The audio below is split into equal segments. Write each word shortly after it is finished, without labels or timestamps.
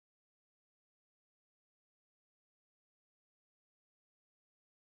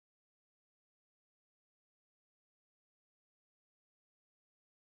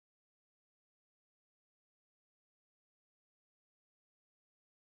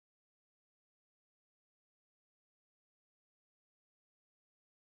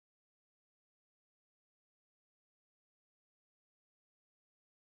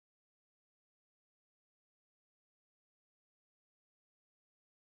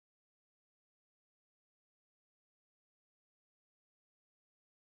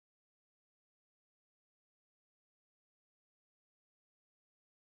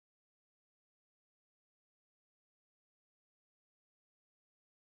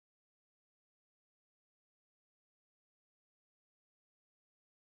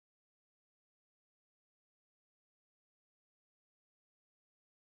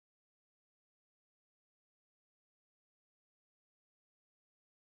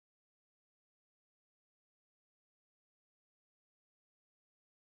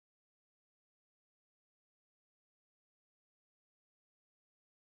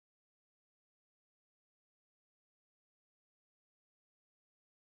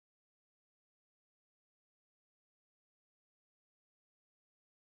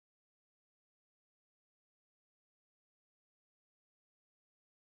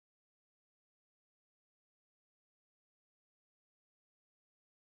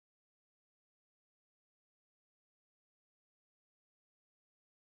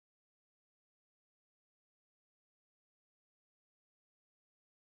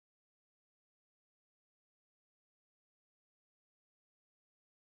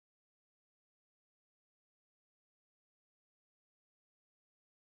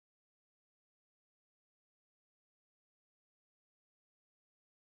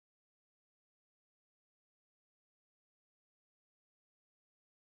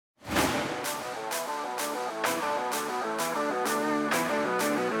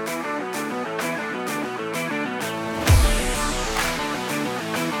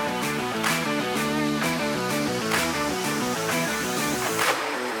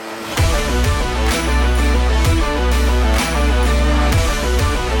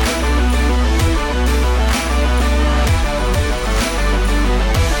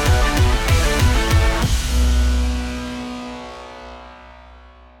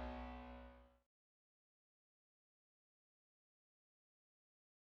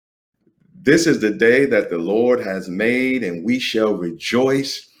This is the day that the Lord has made, and we shall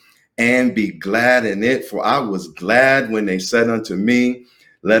rejoice and be glad in it. For I was glad when they said unto me,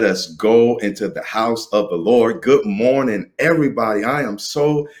 let us go into the house of the Lord. Good morning, everybody. I am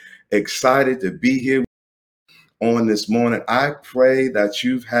so excited to be here on this morning. I pray that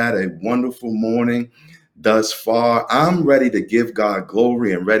you've had a wonderful morning thus far. I'm ready to give God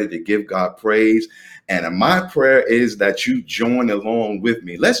glory and ready to give God praise. And my prayer is that you join along with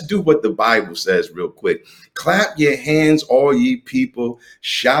me. Let's do what the Bible says real quick. Clap your hands, all ye people.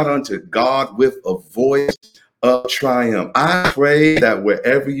 Shout unto God with a voice of triumph. I pray that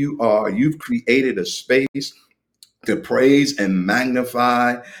wherever you are, you've created a space to praise and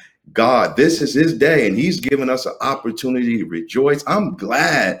magnify God. This is his day, and he's given us an opportunity to rejoice. I'm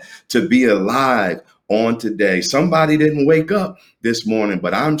glad to be alive on today. Somebody didn't wake up this morning,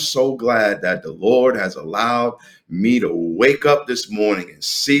 but I'm so glad that the Lord has allowed me to wake up this morning and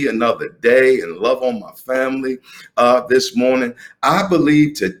see another day and love on my family this morning. I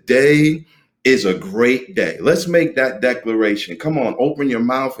believe today is a great day. Let's make that declaration. Come on, open your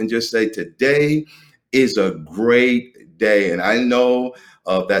mouth and just say, today is a great day. And I know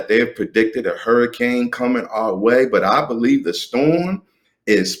that they've predicted a hurricane coming our way, but I believe the storm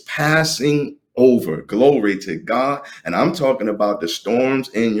is passing over. Glory to God. And I'm talking about the storms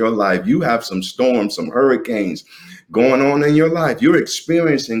in your life. You have some storms, some hurricanes going on in your life. You're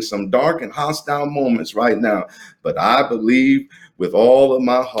experiencing some dark and hostile moments right now. But I believe with all of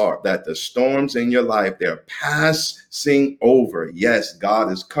my heart that the storms in your life, they're passing over. Yes, God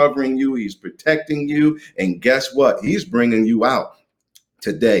is covering you. He's protecting you. And guess what? He's bringing you out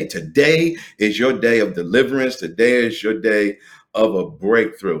today. Today is your day of deliverance. Today is your day of a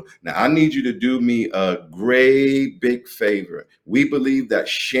breakthrough. Now, I need you to do me a great big favor. We believe that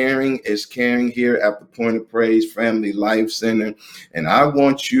sharing is caring here at the Point of Praise Family Life Center. And I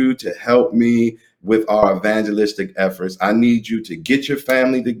want you to help me with our evangelistic efforts. I need you to get your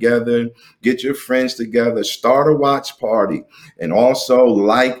family together, get your friends together, start a watch party, and also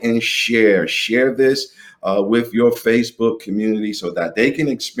like and share. Share this with your Facebook community so that they can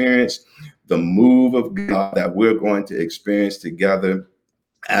experience the move of God that we're going to experience together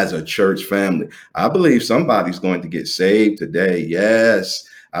as a church family. I believe somebody's going to get saved today. Yes,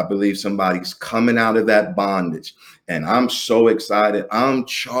 I believe somebody's coming out of that bondage. And I'm so excited. I'm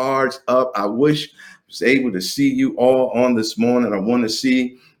charged up. I wish I was able to see you all on this morning. I want to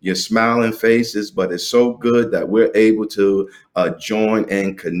see your smiling faces, but it's so good that we're able to join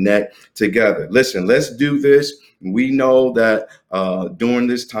and connect together. Listen, let's do this. We know that during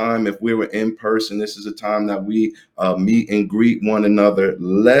this time, if we were in person, this is a time that we meet and greet one another.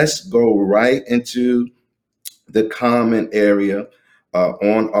 Let's go right into the comment area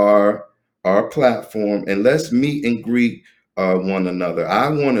on our platform, and let's meet and greet one another. I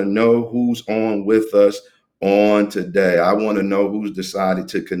want to know who's on with us on today. I want to know who's decided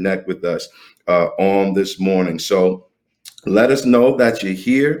to connect with us on this morning. So let us know that you're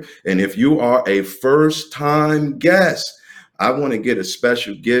here. And if you are a first-time guest, I want to get a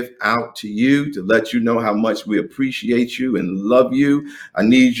special gift out to you to let you know how much we appreciate you and love you. I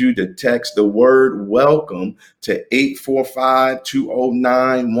need you to text the word welcome to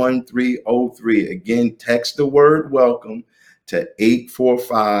 845-209-1303. Again, text the word welcome to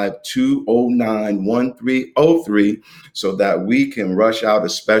 845-209-1303 so that we can rush out a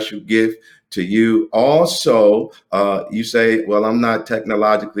special gift to you. Also, you say, well, I'm not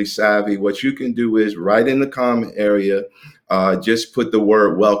technologically savvy. What you can do is write in the comment area, just put the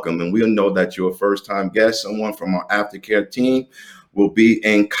word welcome, and we'll know that you're a first-time guest. Someone from our aftercare team will be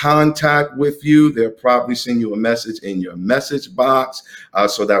in contact with you. They'll probably send you a message in your message box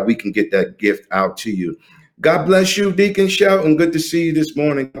so that we can get that gift out to you. God bless you, Deacon Shelton. Good to see you this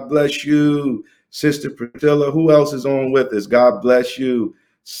morning. God bless you, Sister Priscilla. Who else is on with us? God bless you.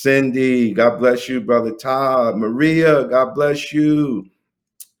 Cindy, God bless you, Brother Todd. Maria, God bless you.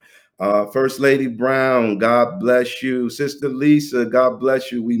 First Lady Brown, God bless you. Sister Lisa, God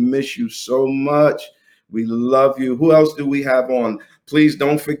bless you. We miss you so much. We love you. Who else do we have on? Please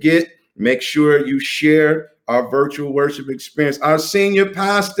don't forget, make sure you share our virtual worship experience. Our senior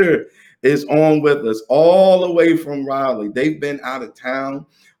pastor is on with us all the way from Raleigh. They've been out of town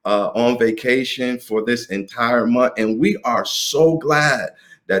on vacation for this entire month, and we are so glad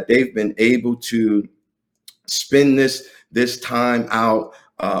that they've been able to spend this time out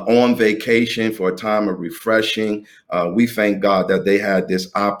on vacation for a time of refreshing. We thank God that they had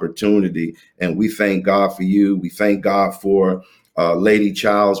this opportunity, and we thank God for you. We thank God for Lady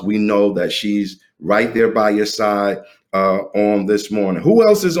Childs. We know that she's right there by your side on this morning. Who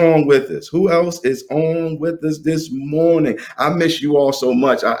else is on with us? Who else is on with us this morning? I miss you all so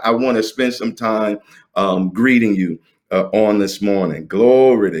much. I want to spend some time greeting you on this morning.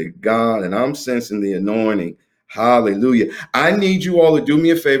 Glory to God. And I'm sensing the anointing. Hallelujah. I need you all to do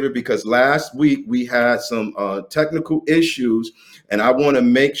me a favor because last week we had some technical issues, and I want to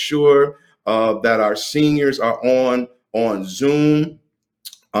make sure that our seniors are on Zoom.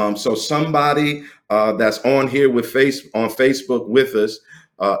 So somebody that's on here with on Facebook with us,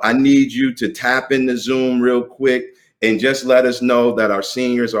 I need you to tap into Zoom real quick and just let us know that our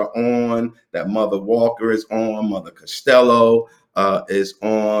seniors are on, that Mother Walker is on, Mother Costello is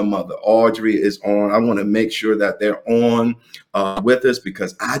on, Mother Audrey is on. I want to make sure that they're on with us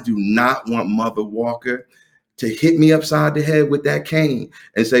because I do not want Mother Walker to hit me upside the head with that cane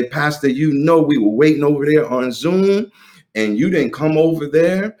and say, Pastor, you know we were waiting over there on Zoom and you didn't come over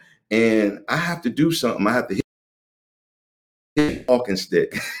there and I have to do something. I have to hit the walking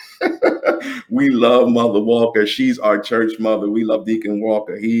stick. We love Mother Walker. She's our church mother. We love Deacon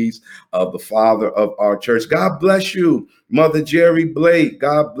Walker. He's the father of our church. God bless you, Mother Jerry Blake.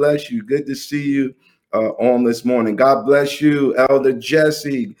 God bless you. Good to see you on this morning. God bless you, Elder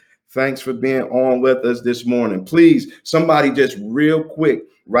Jesse. Thanks for being on with us this morning. Please, somebody just real quick,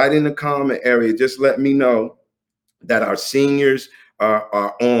 right in the comment area, just let me know that our seniors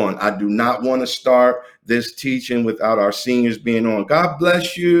are on. I do not want to start this teaching without our seniors being on. God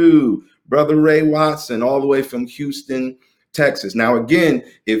bless you, Brother Ray Watson, all the way from Houston, Texas. Now, again,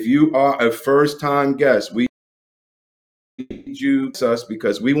 if you are a first-time guest, we need you us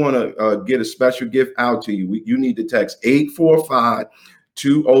because we want to get a special gift out to you. You need to text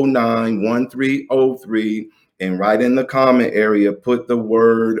 845-209-1303 and right in the comment area, put the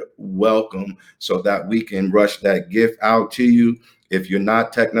word welcome so that we can rush that gift out to you. If you're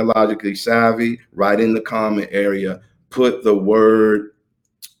not technologically savvy, right in the comment area, put the word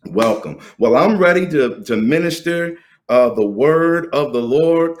welcome. Well, I'm ready to minister the word of the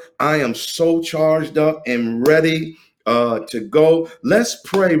Lord. I am so charged up and ready to go. Let's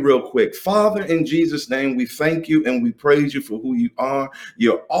pray real quick. Father, in Jesus' name, we thank you and we praise you for who you are.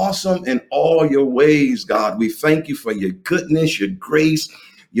 You're awesome in all your ways, God. We thank you for your goodness, your grace,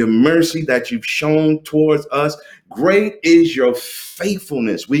 your mercy that you've shown towards us. Great is your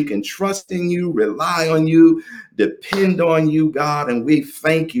faithfulness. We can trust in you, rely on you, depend on you, God. And we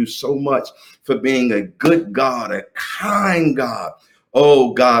thank you so much for being a good God, a kind God.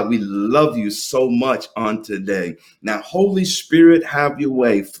 Oh, God, we love you so much on today. Now, Holy Spirit, have your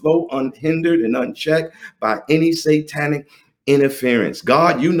way. Flow unhindered and unchecked by any satanic interference.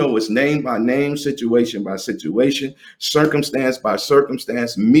 God, you know us name by name, situation by situation, circumstance by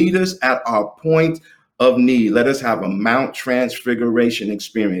circumstance. Meet us at our point of need. Let us have a Mount Transfiguration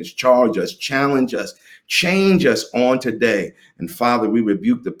experience. Charge us, challenge us, change us on today. And Father, we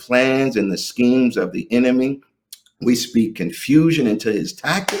rebuke the plans and the schemes of the enemy. We speak confusion into his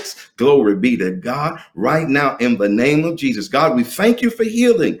tactics. Glory be to God right now in the name of Jesus. God, we thank you for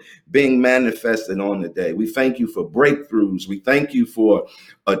healing being manifested on the day. We thank you for breakthroughs. We thank you for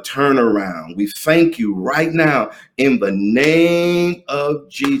a turnaround. We thank you right now in the name of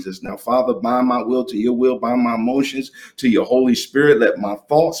Jesus. Now, Father, bind my will to your will, bind my emotions to your Holy Spirit. Let my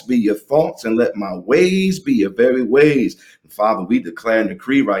thoughts be your thoughts and let my ways be your very ways. And Father, we declare and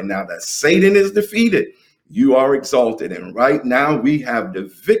decree right now that Satan is defeated. You are exalted. And right now we have the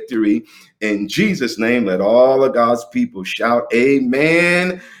victory in Jesus' name. Let all of God's people shout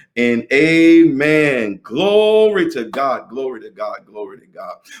amen and amen. Glory to God. Glory to God. Glory to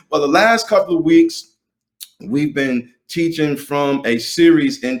God. Well, the last couple of weeks, we've been teaching from a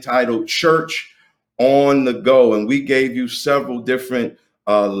series entitled Church on the Go. And we gave you several different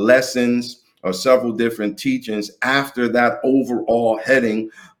lessons or several different teachings after that overall heading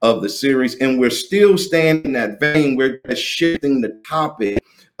of the series. And we're still staying in that vein. We're just shifting the topic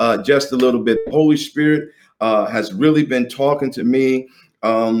just a little bit. The Holy Spirit has really been talking to me.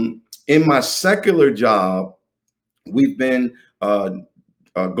 In my secular job, we've been going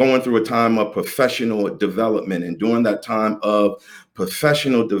through a time of professional development. And during that time of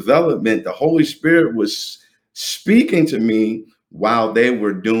professional development, the Holy Spirit was speaking to me while they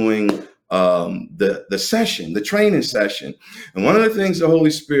were doing the session, the training session. And one of the things the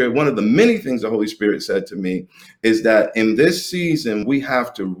Holy Spirit, one of the many things the Holy Spirit said to me is that in this season, we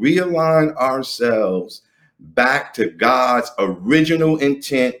have to realign ourselves back to God's original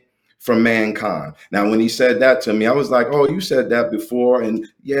intent for mankind. Now, when he said that to me, I was like, oh, you said that before. And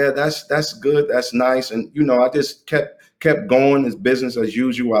yeah, that's good. That's nice. And, you know, I just kept going as business as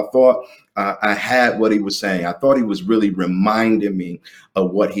usual. I thought I had what he was saying. I thought he was really reminding me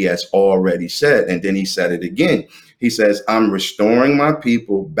of what he has already said. And then he said it again. He says, I'm restoring my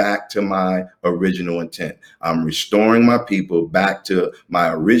people back to my original intent. I'm restoring my people back to my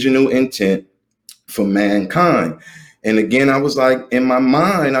original intent for mankind. And again, I was like, in my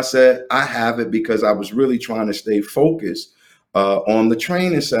mind, I said, I have it because I was really trying to stay focused on the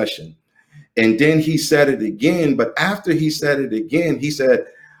training session. And then he said it again. But after he said it again, he said,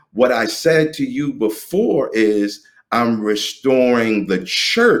 what I said to you before is I'm restoring the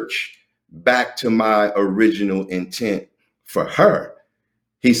church back to my original intent for her.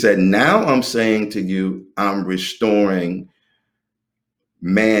 He said, now I'm saying to you, I'm restoring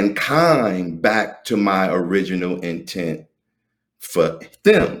mankind back to my original intent for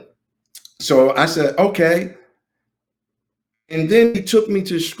them. So I said, okay. And then he took me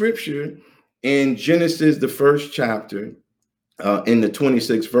to scripture in Genesis, the first chapter, in the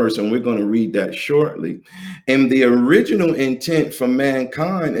 26th verse, and we're going to read that shortly. And the original intent for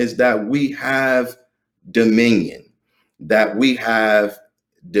mankind is that we have dominion, that we have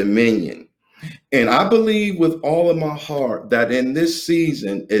dominion. And I believe with all of my heart that in this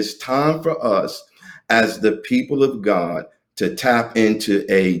season, it's time for us as the people of God to tap into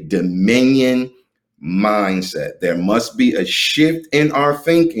a dominion mindset. There must be a shift in our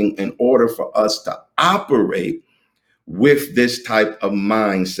thinking in order for us to operate with this type of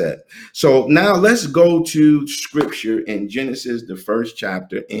mindset. So now let's go to scripture in Genesis, the first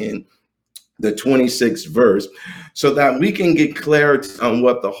chapter, in the 26th verse, so that we can get clarity on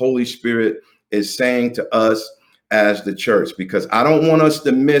what the Holy Spirit is saying to us as the church, because I don't want us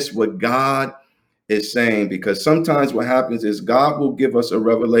to miss what God is saying, because sometimes what happens is God will give us a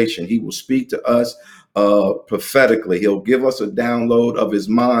revelation. He will speak to us prophetically. He'll give us a download of his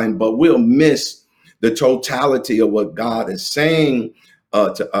mind, but we'll miss the totality of what God is saying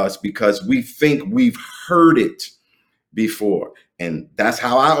to us because we think we've heard it before. And that's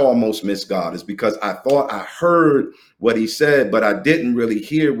how I almost miss God, is because I thought I heard what he said, but I didn't really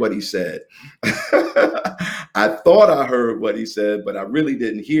hear what he said. I thought I heard what he said, but I really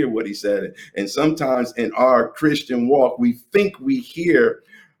didn't hear what he said. And sometimes in our Christian walk, we think we're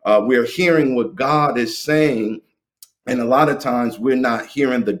hearing what God is saying. And a lot of times we're not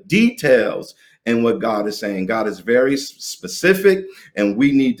hearing the details in what God is saying. God is very specific, and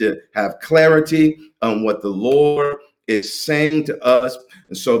we need to have clarity on what the Lord is saying to us,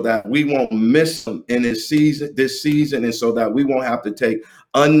 and so that we won't miss him in this season, and so that we won't have to take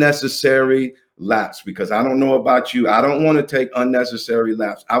unnecessary laps. Because I don't know about you, I don't want to take unnecessary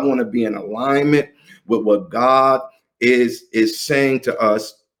laps. I want to be in alignment with what God is saying to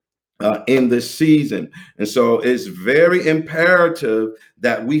us in this season. And so it's very imperative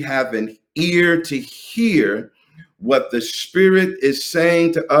that we have an ear to hear what the Spirit is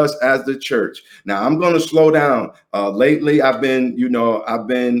saying to us as the church. Now, I'm going to slow down. Lately, I've been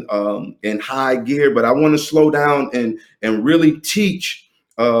in high gear, but I want to slow down and really teach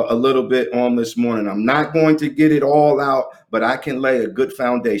a little bit on this morning. I'm not going to get it all out, but I can lay a good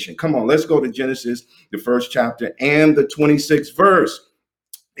foundation. Come on, let's go to Genesis, the first chapter and the 26th verse.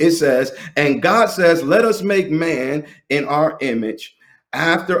 It says, and God says, let us make man in our image,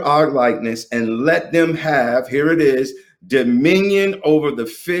 after our likeness, and let them have, here it is, dominion over the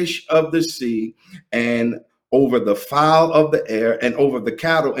fish of the sea, and over the fowl of the air, and over the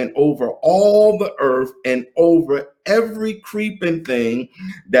cattle, and over all the earth, and over every creeping thing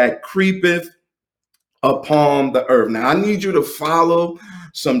that creepeth upon the earth. Now, I need you to follow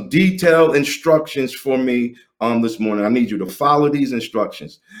some detailed instructions for me this morning. I need you to follow these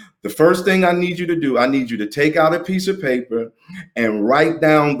instructions. The first thing I need you to do, I need you to take out a piece of paper and write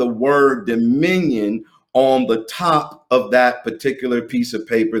down the word dominion on the top of that particular piece of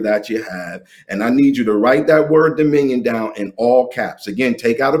paper that you have. And I need you to write that word dominion down in all caps. Again,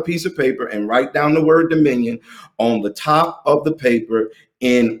 take out a piece of paper and write down the word dominion on the top of the paper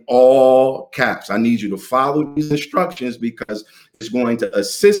in all caps. I need you to follow these instructions because it's going to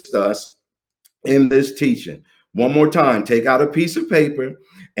assist us in this teaching. One more time, take out a piece of paper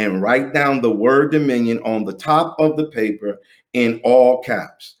and write down the word dominion on the top of the paper in all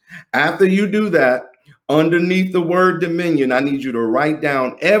caps. After you do that, underneath the word dominion, I need you to write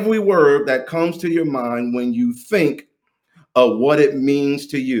down every word that comes to your mind when you think of what it means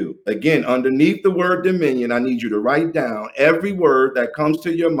to you. Again, underneath the word dominion, I need you to write down every word that comes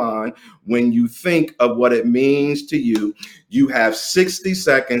to your mind when you think of what it means to you. You have 60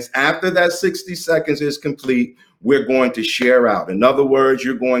 seconds. After that 60 seconds is complete, we're going to share out. In other words,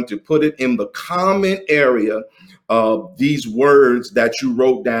 you're going to put it in the comment area of these words that you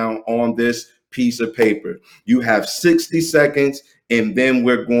wrote down on this piece of paper. You have 60 seconds and then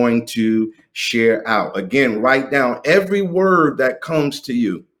we're going to share out. Again, write down every word that comes to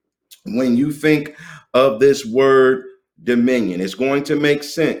you when you think of this word dominion. It's going to make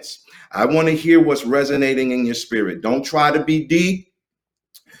sense. I want to hear what's resonating in your spirit. Don't try to be deep.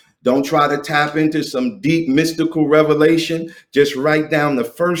 Don't try to tap into some deep mystical revelation. Just write down the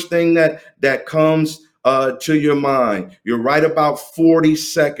first thing that comes to your mind. You're right about 40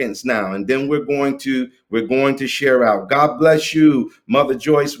 seconds now, and then we're going to share out. God bless you, Mother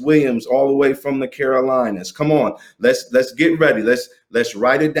Joyce Williams, all the way from the Carolinas. Come on, let's get ready. Let's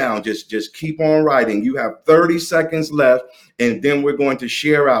write it down. Just keep on writing. You have 30 seconds left, and then we're going to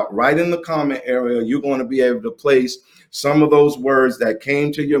share out. Right in the comment area, you're going to be able to place some of those words that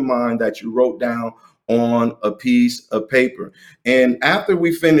came to your mind that you wrote down on a piece of paper. And after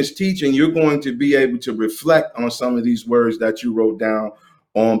we finish teaching, you're going to be able to reflect on some of these words that you wrote down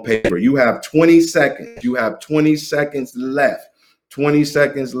on paper. You have 20 seconds. You have 20 seconds left. 20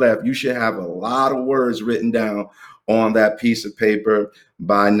 seconds left. You should have a lot of words written down on that piece of paper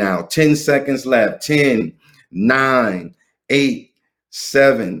by now. 10 seconds left. 10, 9, 8,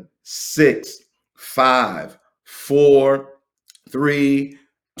 7, 6, 5, 4, 3,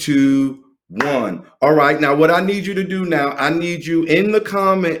 2, 1. All right. Now, what I need you to do now, I need you in the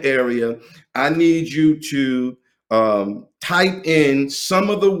comment area. I need you to type in some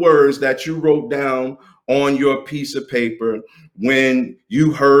of the words that you wrote down on your piece of paper when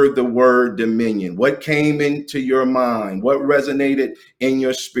you heard the word dominion. What came into your mind? What resonated in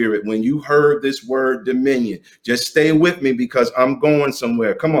your spirit when you heard this word dominion? Just stay with me because I'm going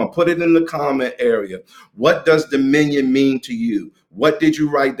somewhere. Come on, put it in the comment area. What does dominion mean to you? What did you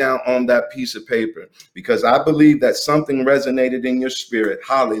write down on that piece of paper? Because I believe that something resonated in your spirit.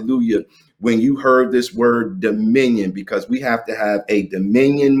 Hallelujah. When you heard this word dominion, because we have to have a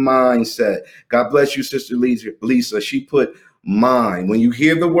dominion mindset. God bless you, Sister Lisa. She put mind. When you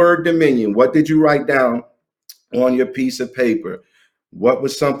hear the word dominion, what did you write down on your piece of paper? What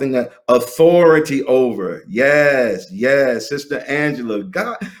was something that authority over? Yes, Sister Angela.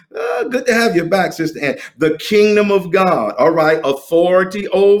 God, good to have you back, Sister Angela. The kingdom of God. All right, authority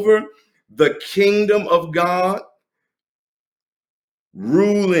over the kingdom of God.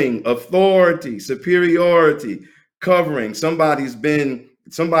 Ruling, authority, superiority, covering. Somebody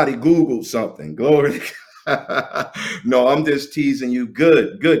Googled something. Glory to God. No, I'm just teasing you.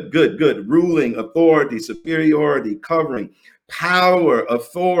 Good. Ruling, authority, superiority, covering, power,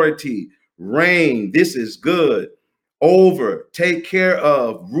 authority, reign. This is good. Over, take care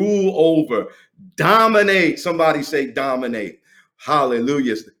of, rule over, dominate. Somebody say dominate.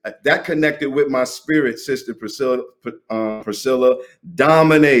 Hallelujah. That connected with my spirit, Sister Priscilla.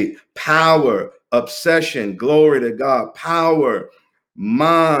 Dominate, power, obsession, glory to God, power,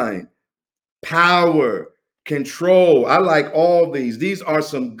 mind, power, control. I like all these. These are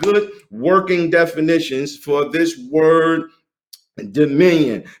some good working definitions for this word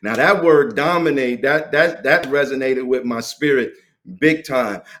dominion. Now that word dominate, that resonated with my spirit big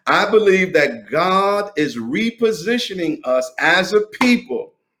time. I believe that God is repositioning us as a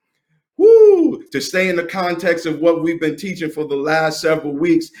people, to stay in the context of what we've been teaching for the last several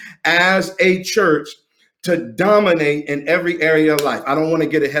weeks as a church, to dominate in every area of life. I don't want to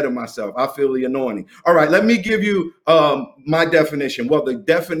get ahead of myself. I feel the anointing. All right, let me give you my definition. Well, the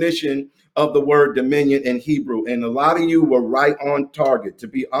definition of the word dominion in Hebrew, and a lot of you were right on target. To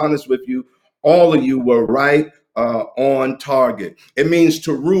be honest with you, all of you were right on target. It means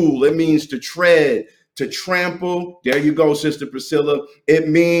to rule. It means to tread, to trample. There you go, Sister Priscilla. It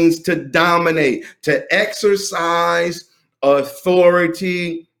means to dominate, to exercise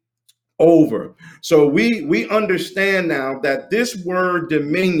authority over. So we understand now that this word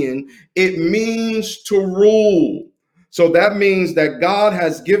dominion, it means to rule. So that means that God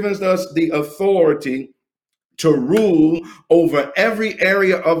has given us the authority to rule over every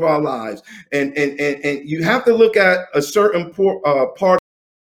area of our lives. And you have to look at a certain part of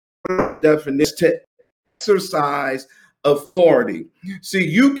the definition: to exercise authority. See,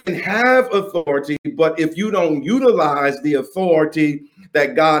 you can have authority, but if you don't utilize the authority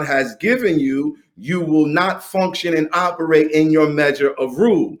that God has given you, you will not function and operate in your measure of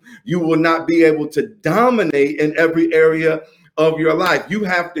rule. You will not be able to dominate in every area of your life. You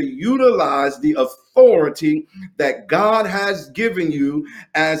have to utilize the authority that God has given you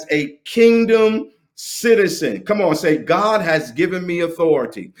as a kingdom citizen. Come on, say, God has given me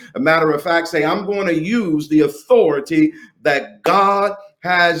authority. A matter of fact, say, I'm going to use the authority that God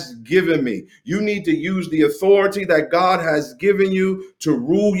has given me. You need to use the authority that God has given you to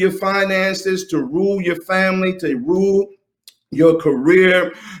rule your finances, to rule your family, to rule your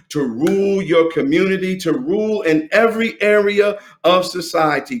career, to rule your community, to rule in every area of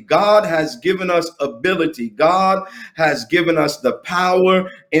society. God has given us ability. God has given us the power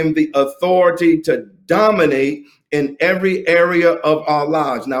and the authority to dominate in every area of our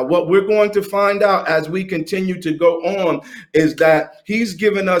lives. Now, what we're going to find out as we continue to go on is that he's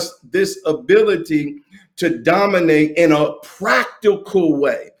given us this ability to dominate in a practical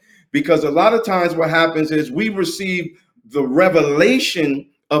way. Because a lot of times what happens is we receive the revelation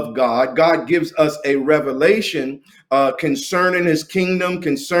of God. God gives us a revelation concerning his kingdom,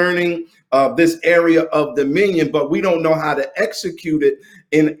 concerning this area of dominion, but we don't know how to execute it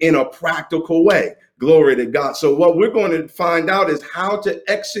in a practical way. Glory to God. So what we're going to find out is how to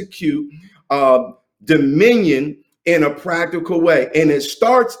execute dominion in a practical way. And it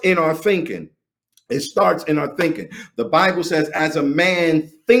starts in our thinking. It starts in our thinking. The Bible says, as a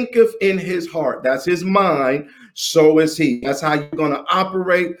man thinketh in his heart, that's his mind, so is he. That's how you're going to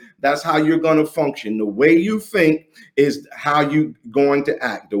operate. That's how you're going to function. The way you think is how you're going to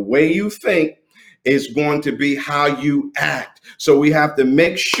act. The way you think is going to be how you act. So we have to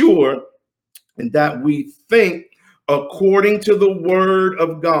make sure that we think according to the word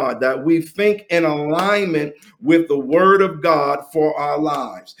of God, that we think in alignment with the word of God for our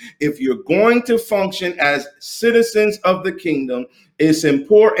lives. If you're going to function as citizens of the kingdom, it's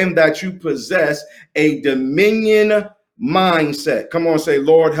important that you possess a dominion mindset. Come on, say,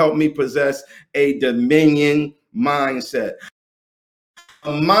 Lord, help me possess a dominion mindset.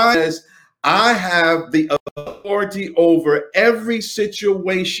 A mind says, I have the authority over every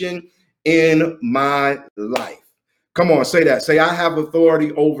situation in my life. Come on, say that. Say, I have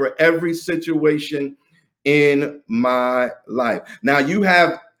authority over every situation in my life. Now, you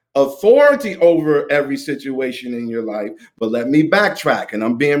have authority over every situation in your life, but let me backtrack, and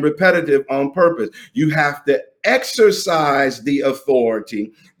I'm being repetitive on purpose. You have to exercise the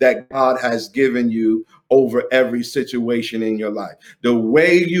authority that God has given you over every situation in your life. The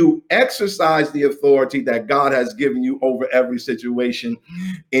way you exercise the authority that God has given you over every situation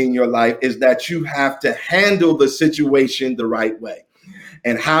in your life is that you have to handle the situation the right way.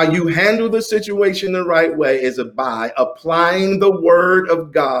 And how you handle the situation the right way is by applying the word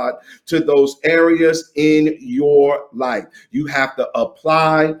of God to those areas in your life. You have to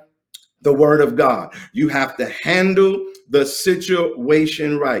apply the word of God. You have to handle the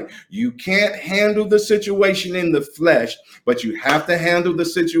situation right. You can't handle the situation in the flesh, but you have to handle the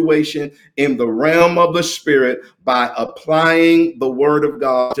situation in the realm of the spirit by applying the word of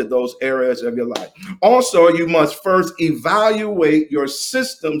God to those areas of your life. Also, you must first evaluate your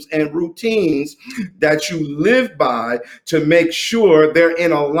systems and routines that you live by to make sure they're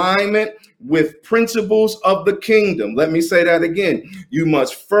in alignment with principles of the kingdom. Let me say that again. You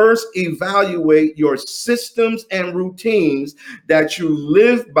must first evaluate your systems and routines that you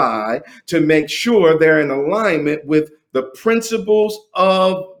live by to make sure they're in alignment with the principles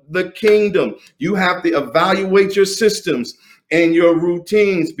of the kingdom. You have to evaluate your systems and your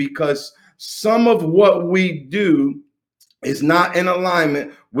routines, because some of what we do is not in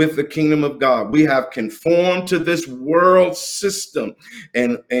alignment with the kingdom of God. We have conformed to this world system.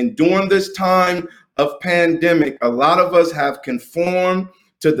 And during this time of pandemic, a lot of us have conformed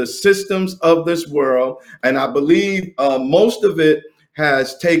to the systems of this world. And I believe most of it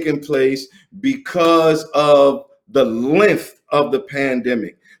has taken place because of the length of the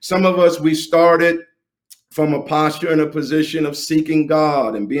pandemic. Some of us, we started from a posture and a position of seeking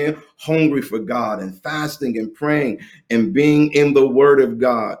God and being hungry for God and fasting and praying and being in the word of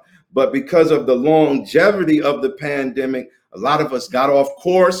God. But because of the longevity of the pandemic, a lot of us got off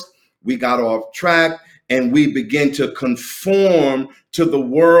course, we got off track, and we begin to conform to the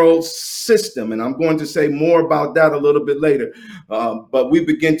world system. And I'm going to say more about that a little bit later. But we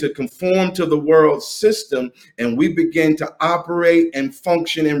begin to conform to the world system, and we begin to operate and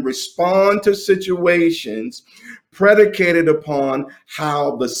function and respond to situations predicated upon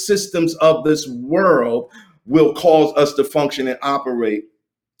how the systems of this world will cause us to function and operate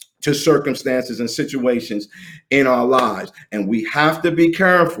to circumstances and situations in our lives. And we have to be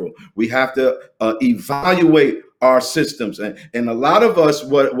careful. We have to evaluate our systems. And a lot of us,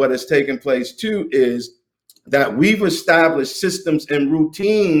 what has taken place too is that we've established systems and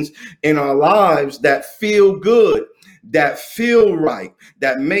routines in our lives that feel good, that feel right,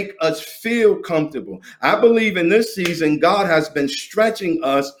 that make us feel comfortable. I believe in this season, God has been stretching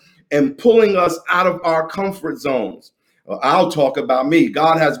us and pulling us out of our comfort zones. I'll talk about me.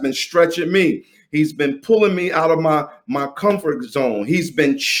 God has been stretching me. He's been pulling me out of my comfort zone. He's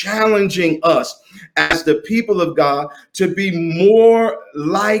been challenging us as the people of God to be more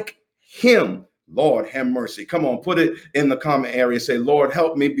like him. Lord, have mercy. Come on, put it in the comment area. Say, Lord,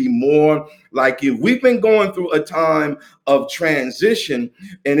 help me be more like you. We've been going through a time of transition,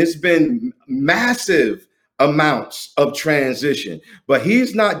 and it's been massive amounts of transition. But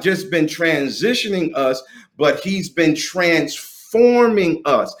he's not just been transitioning us, but he's been transforming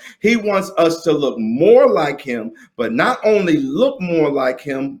us. He wants us to look more like him, but not only look more like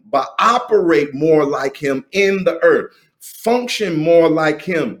him, but operate more like him in the earth, function more like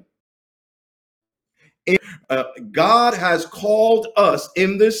him. God has called us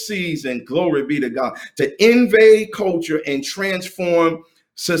in this season, glory be to God, to invade culture and transform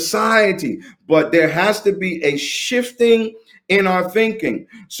society. But there has to be a shifting in our thinking.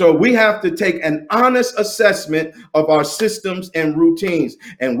 So we have to take an honest assessment of our systems and routines.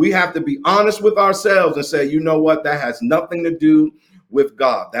 And we have to be honest with ourselves and say, you know what, that has nothing to do with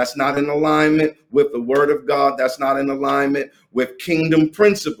God. That's not in alignment with the word of God. That's not in alignment with kingdom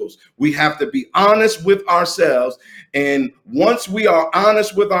principles. We have to be honest with ourselves. And once we are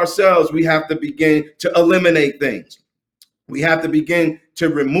honest with ourselves, we have to begin to eliminate things. We have to begin to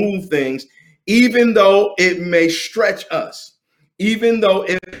remove things, even though it may stretch us, even though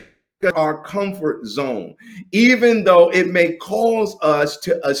it our comfort zone, even though it may cause us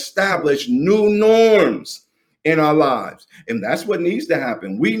to establish new norms in our lives. And that's what needs to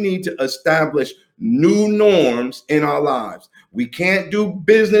happen. We need to establish new norms in our lives. We can't do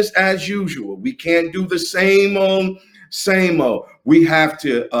business as usual. We can't do the same old, same old. We have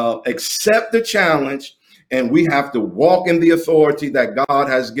to accept the challenge, and we have to walk in the authority that God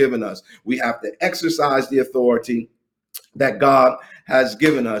has given us. We have to exercise the authority that God has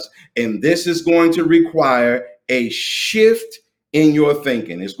given us. And this is going to require a shift in your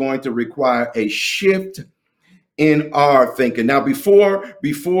thinking. It's going to require a shift in our thinking. Now, before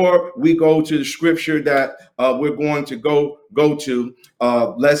we go to the scripture that we're going to go to,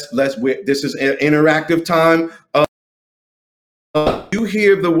 this is an interactive time. You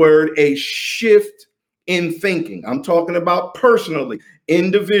hear the word a shift in thinking. I'm talking about personally,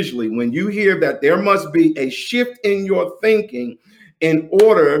 individually. When you hear that there must be a shift in your thinking in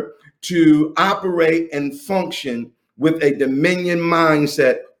order to operate and function with a dominion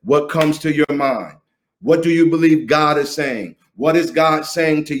mindset, what comes to your mind? What do you believe God is saying? What is God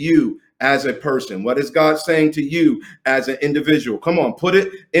saying to you as a person? What is God saying to you as an individual? Come on, put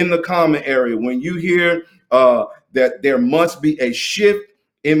it in the comment area. When you hear that there must be a shift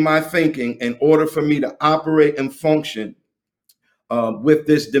in my thinking in order for me to operate and function with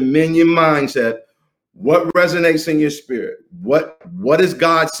this dominion mindset, what resonates in your spirit? What is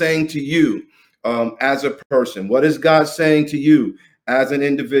God saying to you as a person? What is God saying to you as an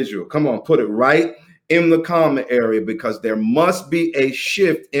individual? Come on, put it right in the comment area, because there must be a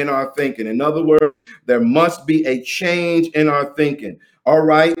shift in our thinking. In other words, there must be a change in our thinking. All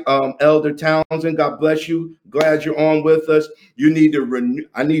right, Elder Townsend, God bless you. Glad you're on with us. You need to renew.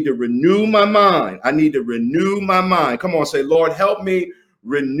 I need to renew my mind. I need to renew my mind. Come on, say, Lord, help me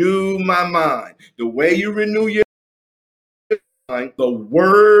renew my mind. The way you renew your mind, the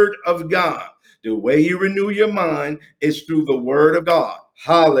word of God. The way you renew your mind is through the word of God.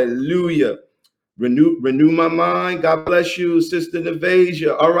 Hallelujah. Renew my mind. God bless you, Sister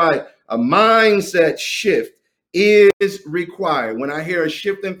Navasia. All right. A mindset shift is required. When I hear a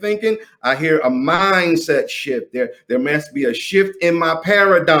shift in thinking, I hear a mindset shift. There must be a shift in my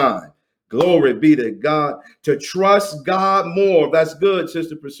paradigm. Glory be to God. To trust God more. That's good,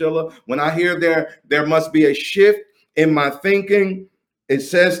 Sister Priscilla. When I hear there must be a shift in my thinking, it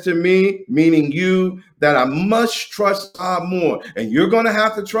says to me, meaning you, that I must trust God more. And you're going to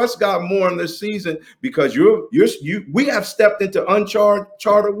have to trust God more in this season, because we have stepped into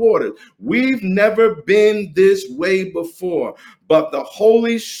uncharted waters. We've never been this way before. But the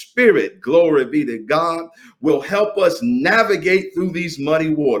Holy Spirit, glory be to God, will help us navigate through these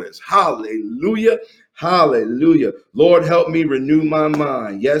muddy waters. Hallelujah. Hallelujah. Lord, help me renew my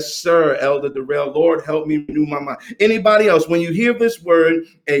mind. Yes, sir, Elder Darrell. Lord, help me renew my mind. Anybody else, when you hear this word,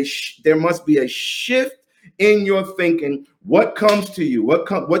 there must be a shift in your thinking. What comes to you? What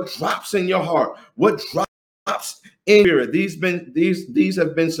drops in your heart? What drops in your spirit? These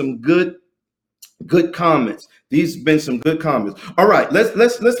have been some good comments. These have been some good comments. All right,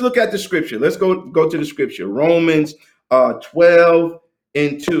 let's look at the scripture. Let's go to the scripture. Romans 12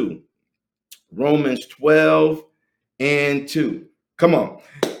 and 2. Romans 12 and 2. Come on.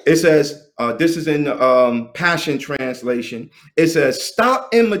 It says, this is in the Passion Translation. It says, stop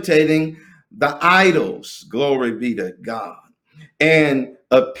imitating the idols, glory be to God, and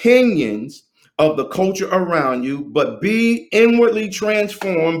opinions of the culture around you, but be inwardly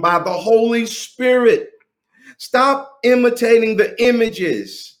transformed by the Holy Spirit. Stop imitating the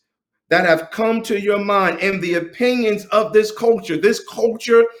images that have come to your mind and the opinions of this culture. This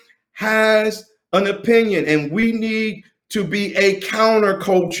culture has an opinion, and we need to be a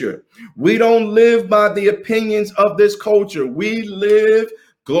counterculture. We don't live by the opinions of this culture. We live,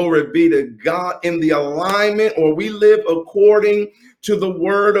 glory be to God, in the alignment, or we live according to the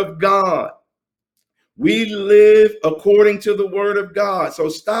word of God. We live according to the word of God. So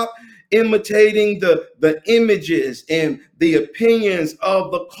stop imitating the images and the opinions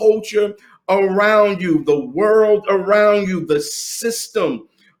of the culture around you, the world around you, the system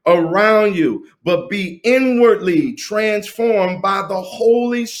around you, but be inwardly transformed by the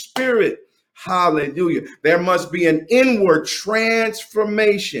Holy Spirit. Hallelujah. There must be an inward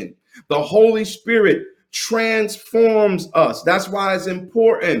transformation. The Holy Spirit transforms us. That's why it's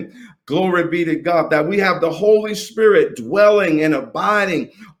important, glory be to God, that we have the Holy Spirit dwelling and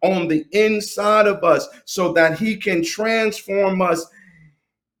abiding on the inside of us so that he can transform us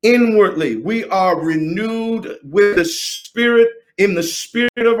inwardly. We are renewed with the Spirit, in the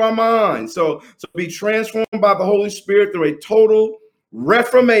spirit of our mind. So be transformed by the Holy Spirit through a total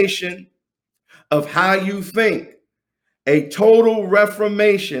reformation of how you think. A total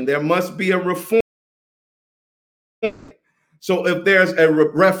reformation. There must be a reform. So if there's a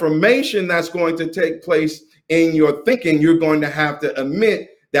reformation that's going to take place in your thinking, you're going to have to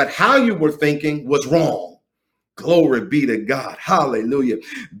admit that how you were thinking was wrong. Glory be to God. Hallelujah.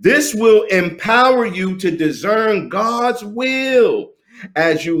 This will empower you to discern God's will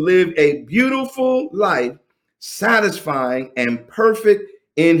as you live a beautiful life, satisfying and perfect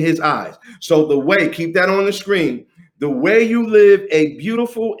in his eyes. So the way, keep that on the screen, the way you live a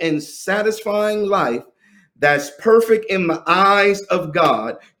beautiful and satisfying life that's perfect in the eyes of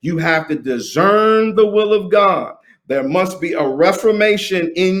God, you have to discern the will of God. There must be a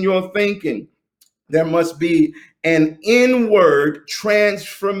reformation in your thinking. There must be an inward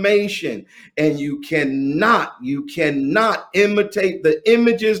transformation, and you cannot imitate the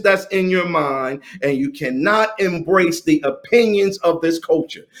images that's in your mind, and you cannot embrace the opinions of this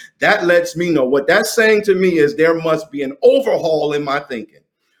culture. That lets me know, what that's saying to me is there must be an overhaul in my thinking.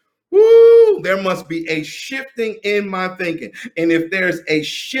 Woo, there must be a shifting in my thinking. And if there's a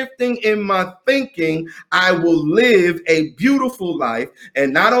shifting in my thinking, I will live a beautiful life.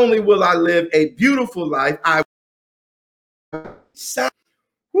 And not only will I live a beautiful life, and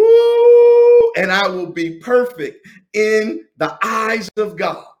I will be perfect in the eyes of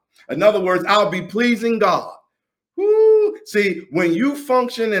God. In other words, I'll be pleasing God. Woo. See, when you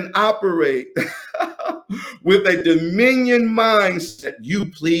function and operate with a dominion mindset, you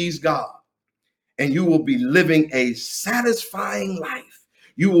please God, and you will be living a satisfying life.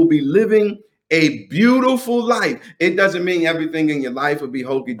 You will be living a beautiful life. It doesn't mean everything in your life will be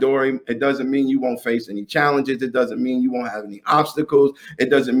hunky-dory. It doesn't mean you won't face any challenges. It doesn't mean you won't have any obstacles. It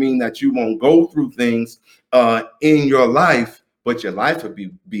doesn't mean that you won't go through things in your life, but your life will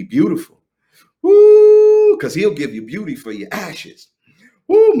be beautiful. Woo, because he'll give you beauty for your ashes.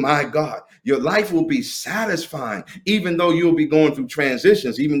 Oh my God, your life will be satisfying, even though you'll be going through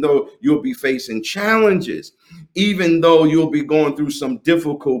transitions, even though you'll be facing challenges, even though you'll be going through some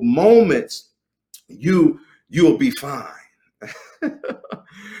difficult moments, you'll be fine.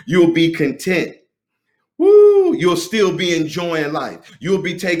 You'll be content. Woo, you'll still be enjoying life. You'll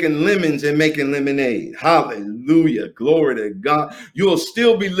be taking lemons and making lemonade. Hallelujah. Glory to God. You'll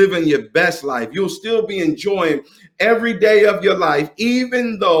still be living your best life. You'll still be enjoying every day of your life,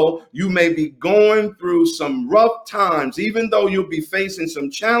 even though you may be going through some rough times, even though you'll be facing some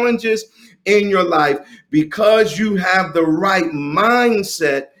challenges in your life. Because you have the right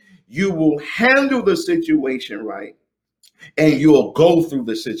mindset, you will handle the situation right, and you'll go through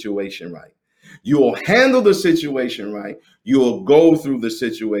the situation right. You'll handle the situation right. You'll go through the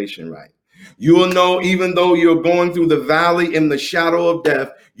situation right. You will know, even though you're going through the valley in the shadow of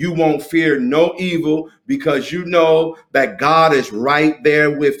death, you won't fear no evil, because you know that God is right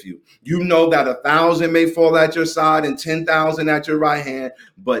there with you. You know that 1,000 may fall at your side and 10,000 at your right hand,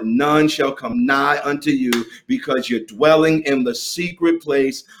 but none shall come nigh unto you, because you're dwelling in the secret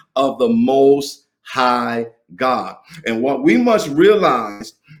place of the Most High God. And what we must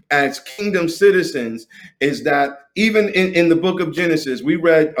realize as kingdom citizens is that even in the book of Genesis, we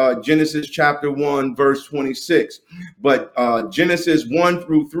read Genesis chapter 1, verse 26, but Genesis 1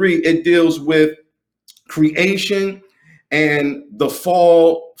 through 3, it deals with creation and the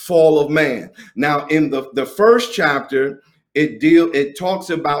fall of man. Now, in the first chapter, it talks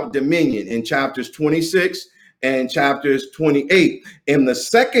about dominion in chapters 26 and chapters 28. In the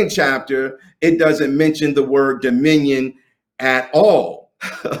second chapter, it doesn't mention the word dominion at all.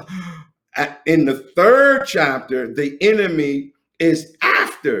 In the third chapter, the enemy is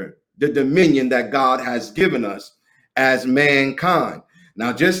after the dominion that God has given us as mankind.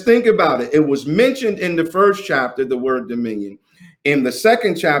 Now, just think about it. It was mentioned in the first chapter, the word dominion. In the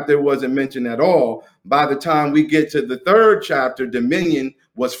second chapter, it wasn't mentioned at all. By the time we get to the third chapter, dominion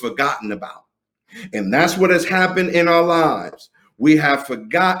was forgotten about. And that's what has happened in our lives. We have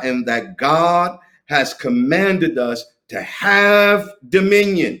forgotten that God has commanded us to have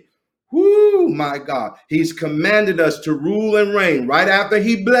dominion. Whoo, my God. He's commanded us to rule and reign. Right after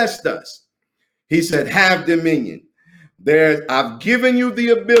he blessed us, he said, have dominion. I've given you the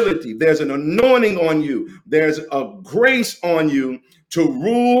ability. There's an anointing on you. There's a grace on you to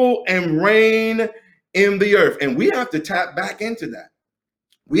rule and reign in the earth. And we have to tap back into that.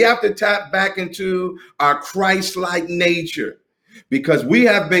 We have to tap back into our Christ-like nature, because we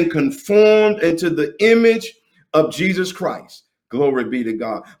have been conformed into the image of Jesus Christ. Glory be to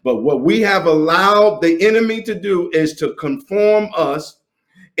God. But what we have allowed the enemy to do is to conform us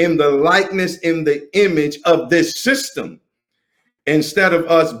in the likeness, in the image of this system, instead of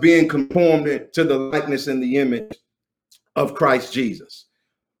us being conformed to the likeness and the image of Christ Jesus.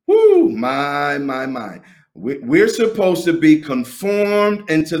 Whoo, my. We're supposed to be conformed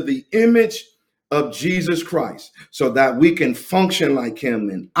into the image of Jesus Christ so that we can function like him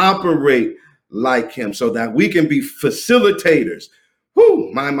and operate like him, so that we can be facilitators,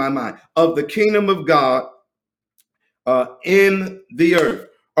 whoo, my, of the kingdom of God in the earth.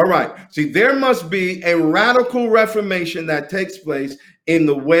 All right. See, there must be a radical reformation that takes place in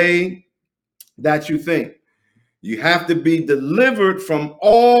the way that you think. You have to be delivered from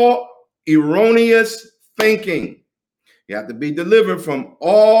all erroneous thinking. You have to be delivered from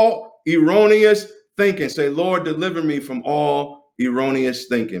all erroneous thinking. Say, Lord, deliver me from all erroneous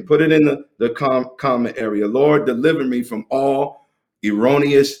thinking. Put it in the comment area. Lord, deliver me from all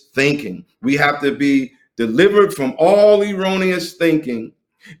erroneous thinking. We have to be delivered from all erroneous thinking.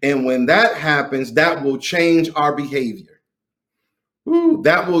 And when that happens, that will change our behavior. Ooh,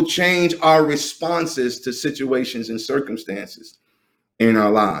 that will change our responses to situations and circumstances in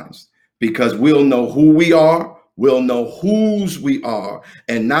our lives, because we'll know who we are, we'll know whose we are,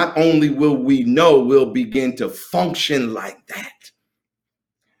 and not only will we know, we'll begin to function like that.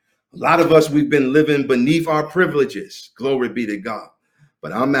 A lot of us, we've been living beneath our privileges, glory be to God,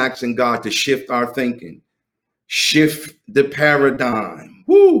 but I'm asking God to shift our thinking, shift the paradigm.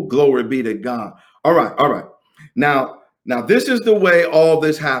 Woo, glory be to God. All right. Now this is the way all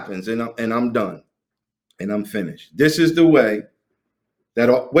this happens, and I'm done, and I'm finished. This is the way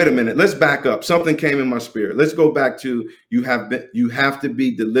that, wait a minute, let's back up. Something came in my spirit. Let's go back to you have to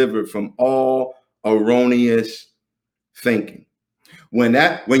be delivered from all erroneous thinking. When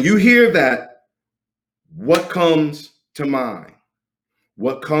you hear that, what comes to mind?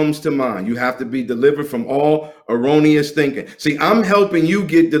 What comes to mind? You have to be delivered from all erroneous thinking. See, I'm helping you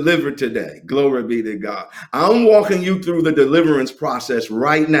get delivered today. Glory be to God. I'm walking you through the deliverance process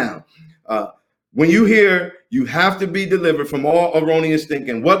right now. When you hear you have to be delivered from all erroneous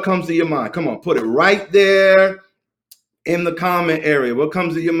thinking, what comes to your mind? Come on, put it right there in the comment area. What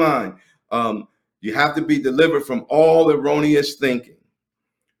comes to your mind? You have to be delivered from all erroneous thinking.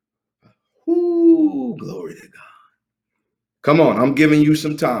 Ooh, glory to God. Come on, I'm giving you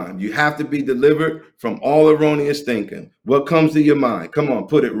some time. You have to be delivered from all erroneous thinking. What comes to your mind? Come on,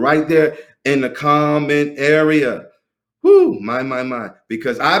 put it right there in the comment area. Whoo, my.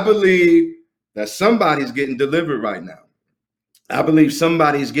 Because I believe that somebody's getting delivered right now. I believe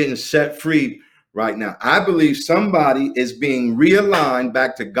somebody's getting set free right now. I believe somebody is being realigned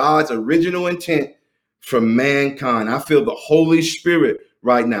back to God's original intent for mankind. I feel the Holy Spirit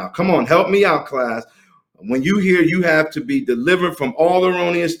right now. Come on, help me out, class. When you hear you have to be delivered from all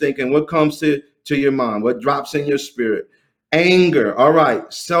erroneous thinking, what comes to your mind? What drops in your spirit? Anger. All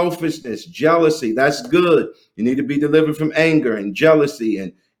right. Selfishness, jealousy. That's good. You need to be delivered from anger and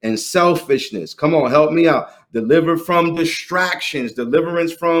jealousy and selfishness. Come on, help me out. Deliver from distractions.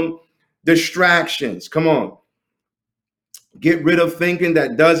 Deliverance from distractions. Come on. Get rid of thinking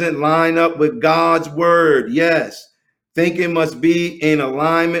that doesn't line up with God's word. Yes. Thinking must be in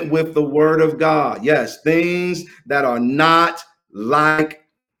alignment with the word of God. Yes, things that are not like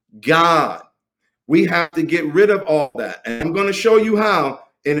God. We have to get rid of all that. And I'm going to show you how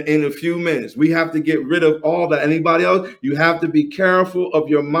in a few minutes. We have to get rid of all that. Anybody else? You have to be careful of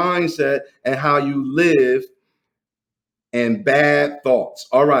your mindset and how you live and bad thoughts.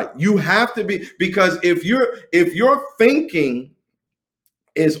 All right. You have to be, because if your thinking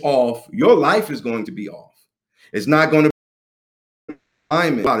is off, your life is going to be off. It's not going to be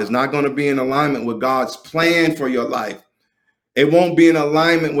alignment. It's not going to be in alignment with God's plan for your life. It won't be in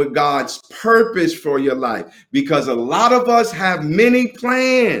alignment with God's purpose for your life, because a lot of us have many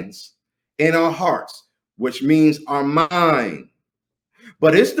plans in our hearts, which means our mind.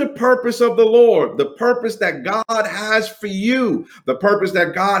 But it's the purpose of the Lord, the purpose that God has for you, the purpose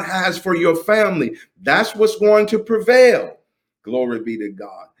that God has for your family. That's what's going to prevail. Glory be to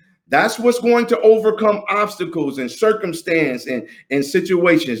God. That's what's going to overcome obstacles and circumstance and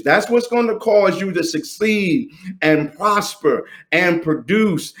situations. That's what's going to cause you to succeed and prosper and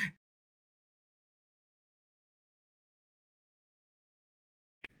produce.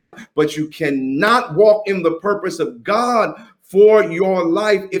 But you cannot walk in the purpose of God for your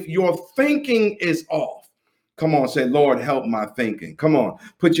life if your thinking is off. Come on, say, Lord, help my thinking. Come on,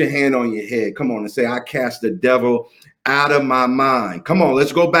 put your hand on your head. Come on and say, I cast the devil out of my mind. Come on,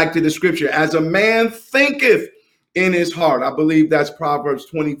 let's go back to the scripture. As a man thinketh in his heart. I believe that's Proverbs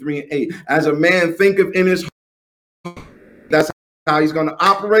 23:8. As a man thinketh in his heart, that's how he's going to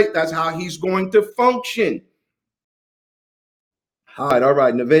operate. That's how he's going to function. All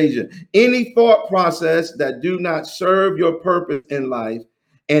right, Navasia. Any thought process that do not serve your purpose in life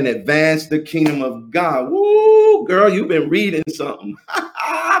and advance the kingdom of God. Woo, girl, you've been reading something.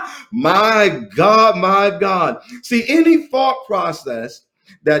 My God, my God. See, any thought process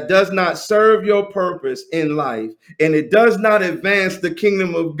that does not serve your purpose in life and it does not advance the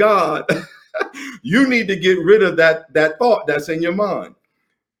kingdom of God, you need to get rid of that thought that's in your mind.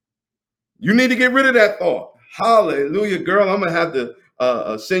 You need to get rid of that thought. Hallelujah, girl. I'm going to have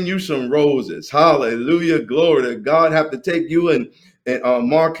to send you some roses. Hallelujah. Glory to God. Have to take you and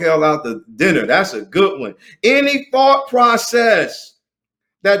Markel out to dinner. That's a good one. Any thought process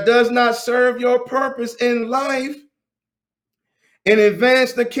that does not serve your purpose in life and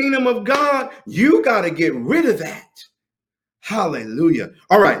advance the kingdom of God, you got to get rid of that. Hallelujah.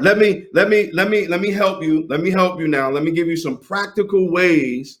 All right, let me help you. Let me help you now. Let me give you some practical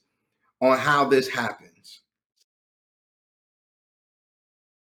ways on how this happens.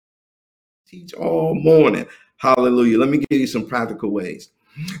 Teach all morning. Hallelujah. Let me give you some practical ways.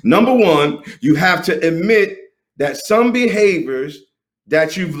 Number one, you have to admit that some behaviors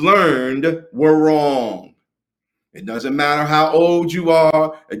that you've learned were wrong. It doesn't matter how old you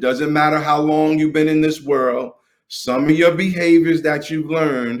are. It doesn't matter how long you've been in this world. Some of your behaviors that you've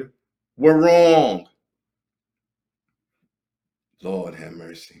learned were wrong. Lord have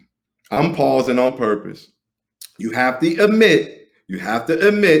mercy. I'm pausing on purpose. You have to admit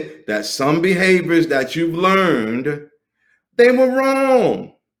that some behaviors that you've learned, they were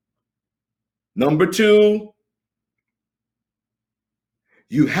wrong. Number two,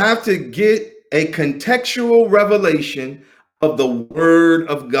 you have to get a contextual revelation of the word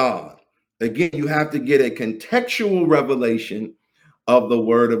of God. Again, you have to get a contextual revelation of the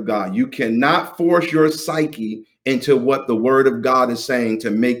word of God. You cannot force your psyche into what the word of God is saying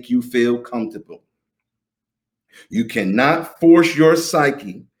to make you feel comfortable. You cannot force your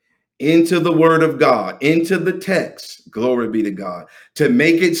psyche into the word of God, into the text, glory be to God, to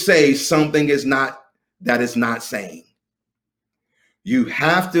make it say something is not that it's not saying. You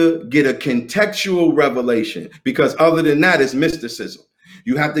have to get a contextual revelation, because other than that, it's mysticism.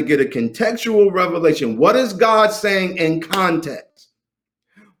 You have to get a contextual revelation. What is God saying in context?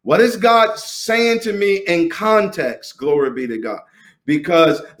 What is God saying to me in context? Glory be to God.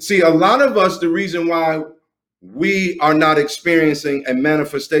 Because, see, a lot of us, the reason why we are not experiencing a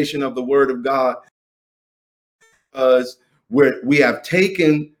manifestation of the word of God, because we have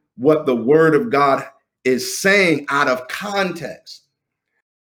taken what the word of God is saying out of context.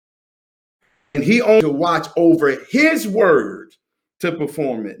 And he only to watch over his word to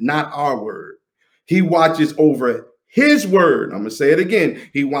perform it, not our word. He watches over his word. I'm going to say it again.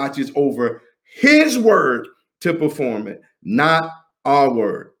 He watches over his word to perform it, not our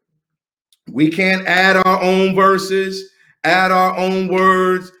word. We can't add our own verses, add our own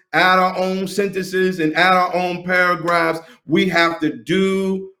words, add our own sentences, and add our own paragraphs. We have to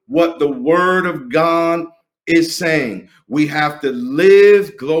do what the word of God is saying. We have to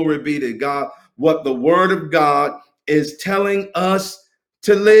live, glory be to God, what the word of God is telling us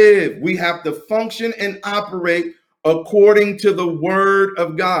to live. We have to function and operate according to the word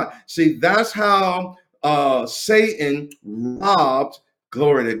of God. See, that's how Satan robbed,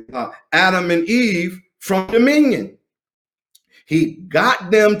 glory to God, Adam and Eve from dominion. He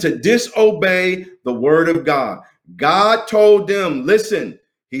got them to disobey the word of God. God told them, listen,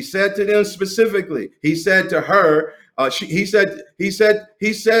 he said to them specifically, he said to her, he said,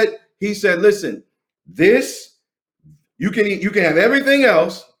 listen, this, you can eat, you can have everything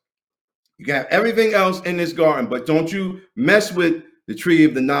else. You can have everything else in this garden, but don't you mess with the tree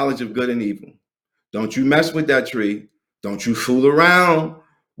of the knowledge of good and evil. Don't you mess with that tree. Don't you fool around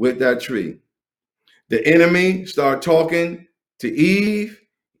with that tree. The enemy started talking to Eve.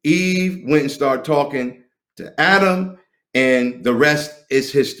 Eve went and started talking to Adam, and the rest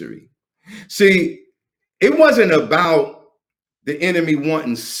is history. See, it wasn't about the enemy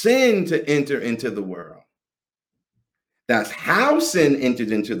wanting sin to enter into the world. That's how sin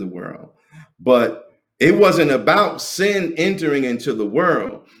entered into the world. But it wasn't about sin entering into the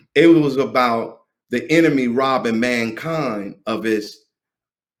world. It was about the enemy robbing mankind of its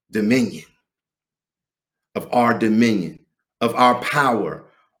dominion, of our power,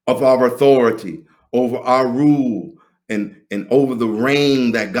 of our authority, over our rule, and over the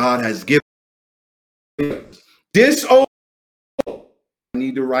reign that God has given us. I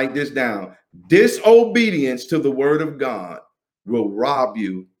need to write this down. Disobedience to the word of God will rob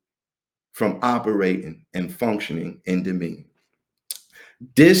you from operating and functioning in dominion.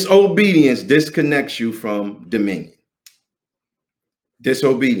 Disobedience disconnects you from dominion.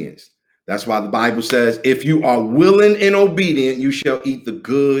 Disobedience. That's why the Bible says, if you are willing and obedient, you shall eat the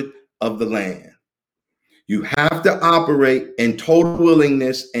good of the land. You have to operate in total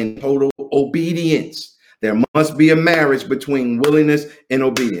willingness and total obedience. There must be a marriage between willingness and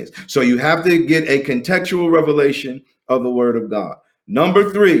obedience. So you have to get a contextual revelation of the word of God.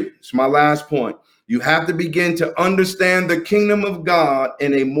 Number 3, it's my last point. You have to begin to understand the kingdom of God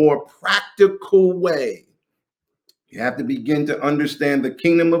in a more practical way. You have to begin to understand the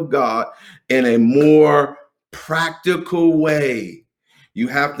kingdom of God in a more practical way. You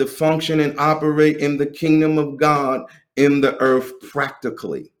have to function and operate in the kingdom of God in the earth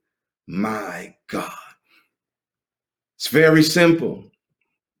practically. My God. It's very simple.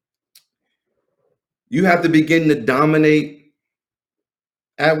 You have to begin to dominate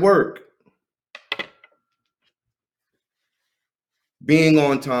at work, being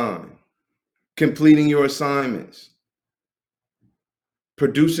on time, completing your assignments,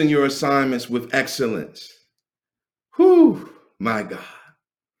 producing your assignments with excellence. Whew, my God.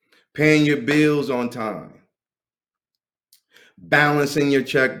 Paying your bills on time, balancing your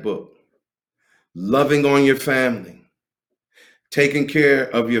checkbook, loving on your family, taking care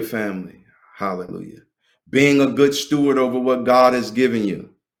of your family. Hallelujah. Being a good steward over what God has given you.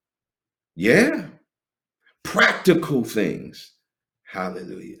 Yeah. Practical things.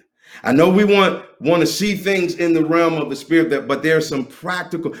 Hallelujah. I know we want to see things in the realm of the spirit, but there's some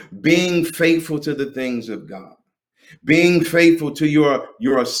practical, being faithful to the things of God, being faithful to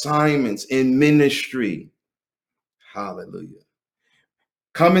your assignments in ministry. Hallelujah.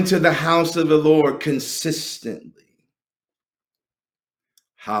 Coming to the house of the Lord consistently.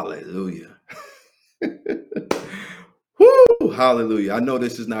 Hallelujah. Woo, hallelujah. I know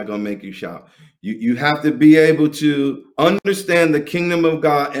this is not going to make you shout. You have to be able to understand the kingdom of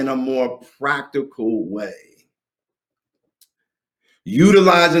God in a more practical way.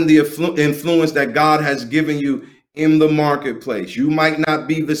 Utilizing the influence that God has given you in the marketplace. You might not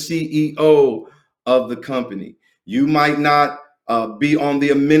be the CEO of the company. You might not be on the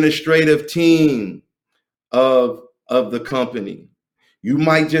administrative team of the company. You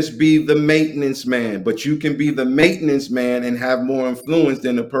might just be the maintenance man, but you can be the maintenance man and have more influence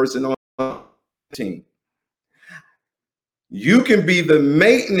than the person on the team. You can be the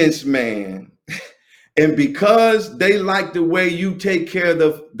maintenance man, and because they like the way you take care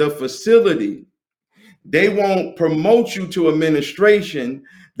of the facility, they won't promote you to administration.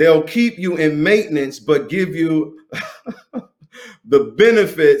 They'll keep you in maintenance, but give you the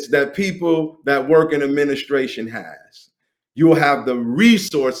benefits that people that work in administration has. You'll have the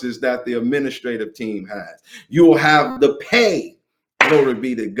resources that the administrative team has. You'll have the pay, glory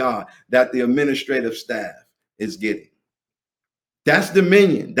be to God, that the administrative staff is getting. That's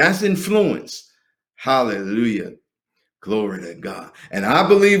dominion. That's influence. Hallelujah. Glory to God. And I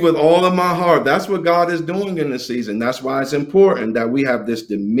believe with all of my heart, that's what God is doing in this season. That's why it's important that we have this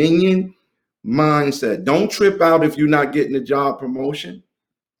dominion mindset. Don't trip out if you're not getting a job promotion.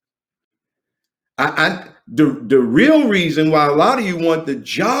 The real reason why a lot of you want the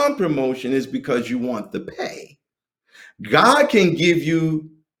job promotion is because you want the pay. God can give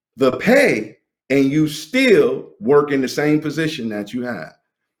you the pay and you still work in the same position that you have.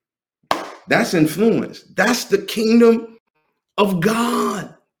 That's influence. That's the kingdom of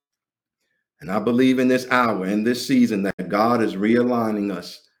God. And I believe in this hour, in this season, that God is realigning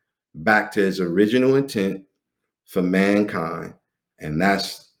us back to his original intent for mankind. And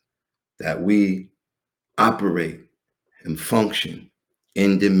that's that we operate and function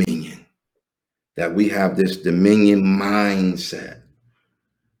in dominion, that we have this dominion mindset,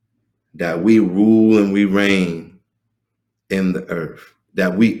 that we rule and we reign in the earth,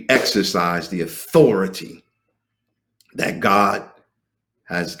 that we exercise the authority that God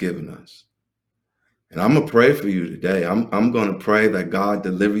has given us. And I'm going to pray for you today. I'm going to pray that God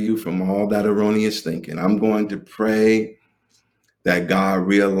deliver you from all that erroneous thinking. I'm going to pray that God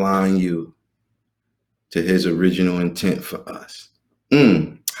realign you to his original intent for us.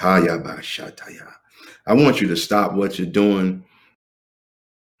 I want you to stop what you're doing,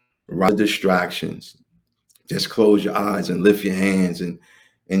 right? Distractions. Just close your eyes and lift your hands and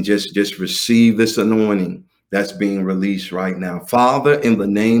just receive this anointing that's being released right now. Father, in the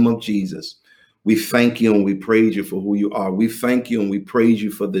name of Jesus, we thank you and we praise you for who you are. We thank you and we praise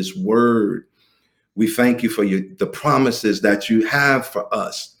you for this word. We thank you for the promises that you have for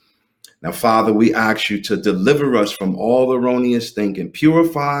us. Now, Father, we ask you to deliver us from all erroneous thinking,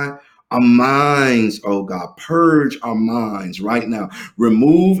 purify our minds, oh God, purge our minds right now,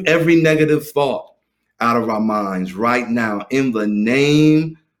 remove every negative thought out of our minds right now in the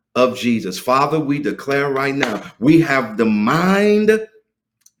name of Jesus. Father, we declare right now, we have the mind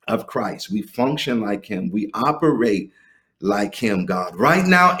of Christ. We function like him. We operate like him, God. Right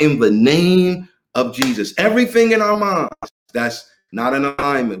now, in the name of Jesus, everything in our minds that's not in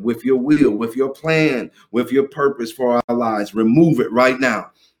alignment with your will, with your plan, with your purpose for our lives, remove it right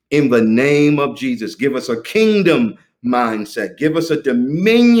now. In the name of Jesus, give us a kingdom mindset. Give us a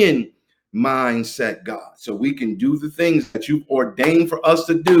dominion mindset, God, so we can do the things that you've ordained for us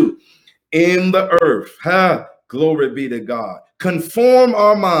to do in the earth. Glory be to God. Conform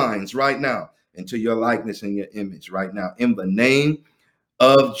our minds right now into your likeness and your image right now in the name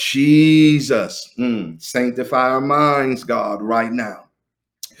of Jesus. Sanctify our minds, God, right now.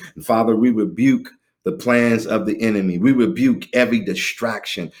 And Father, we rebuke the plans of the enemy. We rebuke every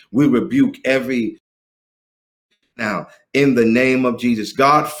distraction. We rebuke every now in the name of Jesus.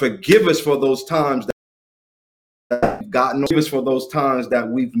 God, forgive us for those times God, forgive us for those times that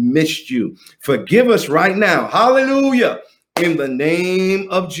we've missed you. Forgive us right now. Hallelujah. In the name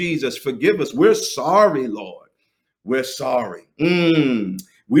of Jesus, forgive us. We're sorry, Lord. We're sorry.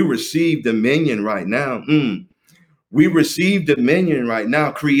 We receive dominion right now. We receive dominion right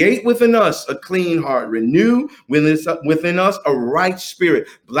now. Create within us a clean heart. Renew within us a right spirit.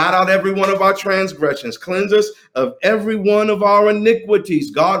 Blot out every one of our transgressions. Cleanse us of every one of our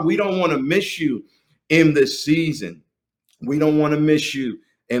iniquities. God, we don't want to miss you in this season. We don't want to miss you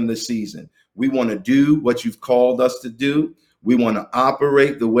in the season. We want to do what you've called us to do. We want to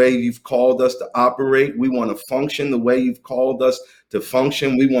operate the way you've called us to operate. We want to function the way you've called us to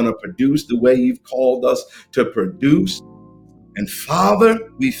function. We want to produce the way you've called us to produce. And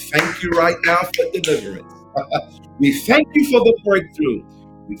Father, we thank you right now for deliverance. We thank you for the breakthrough.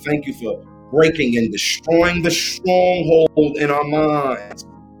 We thank you for breaking and destroying the stronghold in our minds.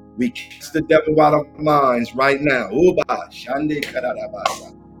 We cast the devil out of our minds right now. In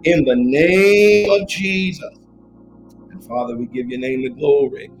the name of Jesus. And Father, we give your name the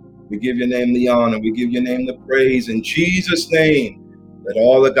glory. We give your name the honor. We give your name the praise. In Jesus' name, let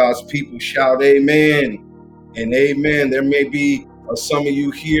all of God's people shout amen and amen. There may be some of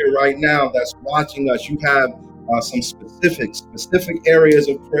you here right now that's watching us. You have some specific areas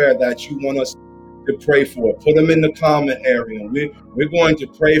of prayer that you want us to pray for. Put them in the comment area. We're going to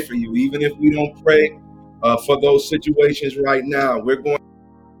pray for you. Even if we don't pray for those situations right now, we're going to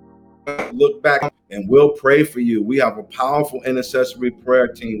look back and we'll pray for you. We have a powerful intercessory prayer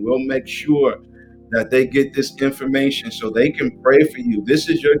team. We'll make sure that they get this information so they can pray for you. This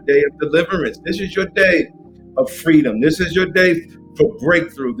is your day of deliverance. This is your day of freedom. This is your day for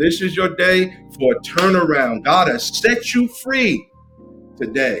breakthrough. This is your day for a turnaround. God has set you free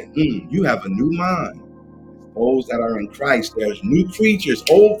today. You have a new mind. Those that are in Christ, there's new creatures.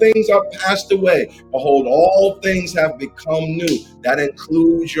 Old things are passed away. Behold, all things have become new. That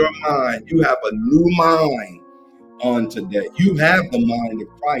includes your mind. You have a new mind on today. You have the mind of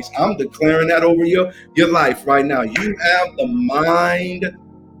Christ. I'm declaring that over your life right now. You have the mind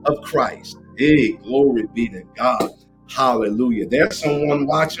of Christ. Hey, glory be to God. Hallelujah. There's someone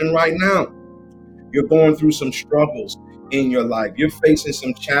watching right now. You're going through some struggles in your life. You're facing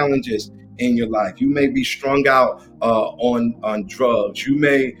some challenges in your life. You may be strung out on drugs. You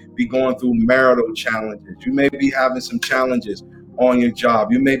may be going through marital challenges. You may be having some challenges on your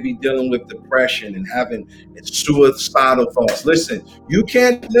job. You may be dealing with depression and having suicidal thoughts. Listen, you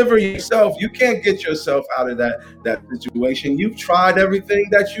can't deliver yourself. You can't get yourself out of that situation. You've tried everything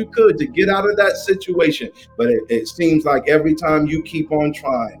that you could to get out of that situation, but it seems like every time you keep on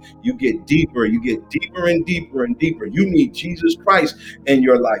trying, you get deeper and deeper and deeper. You need Jesus Christ in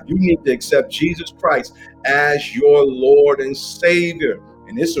your life. You need to accept Jesus Christ as your Lord and Savior.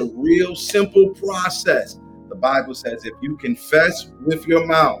 And it's a real simple process. The Bible says if you confess with your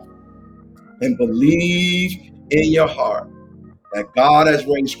mouth and believe in your heart that God has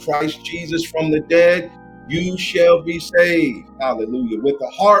raised Christ Jesus from the dead, you shall be saved. Hallelujah. With the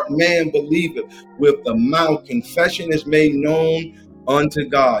heart man believeth, with the mouth confession is made known unto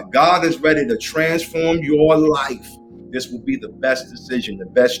God. God is ready to transform your life. This will be the best decision, the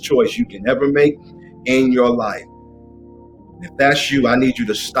best choice you can ever make in your life. If that's you, I need you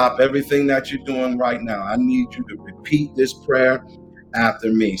to stop everything that you're doing right now. I need you to repeat this prayer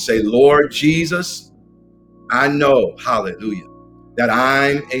after me. Say, Lord Jesus, I know, hallelujah, that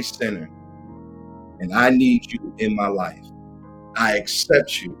I'm a sinner and I need you in my life. I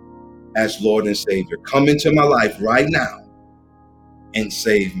accept you as Lord and Savior. Come into my life right now and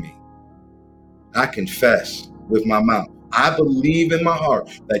save me. I confess with my mouth. I believe in my heart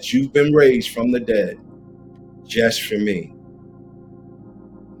that you've been raised from the dead just for me.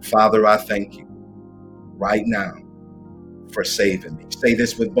 Father, I thank you right now for saving me. Say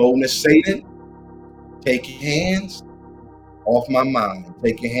this with boldness. Satan, take your hands off my mind.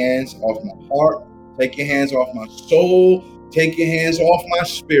 Take your hands off my heart. Take your hands off my soul. Take your hands off my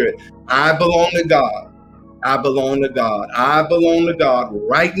spirit. I belong to God. I belong to God. I belong to God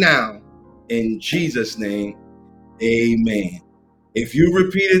right now. In Jesus' name, amen. If you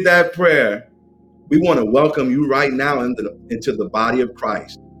repeated that prayer, we want to welcome you right now into the body of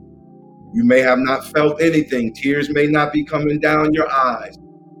Christ. You may have not felt anything. Tears may not be coming down your eyes.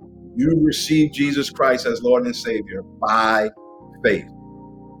 You received Jesus Christ as Lord and Savior by faith.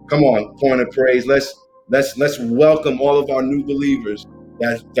 Come on, point of praise. Let's welcome all of our new believers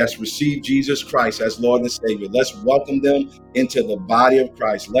that's received Jesus Christ as Lord and Savior. Let's welcome them into the body of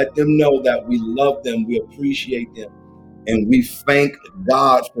Christ. Let them know that we love them, we appreciate them, and we thank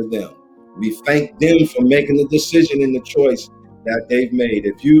God for them. We thank them for making the decision and the choice that they've made.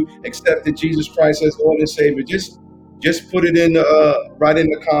 If you accepted Jesus Christ as Lord and Savior, just put it in right in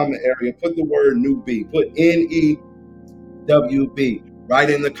the comment area. Put the word new B. Put NEWB right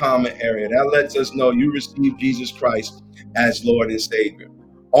in the comment area. That lets us know you received Jesus Christ as Lord and Savior.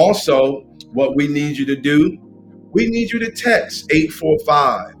 Also, what we need you to do, we need you to text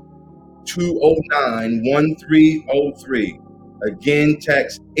 845-209-1303. Again,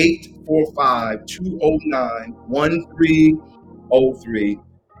 text 845-209-1303.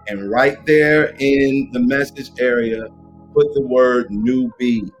 And right there in the message area, put the word new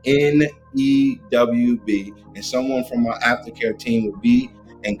B, NEWB, and someone from our aftercare team will be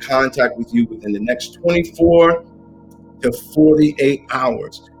in contact with you within the next 24 to 48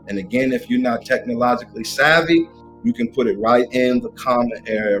 hours. And again, if you're not technologically savvy, you can put it right in the comment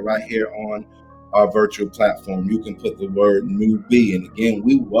area right here on our virtual platform. You can put the word new B. And again,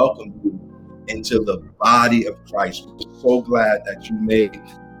 we welcome you into the body of Christ. We're so glad that you made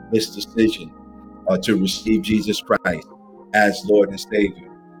this decision to receive Jesus Christ as Lord and Savior.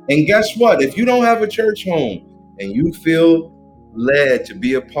 And guess what? If you don't have a church home and you feel led to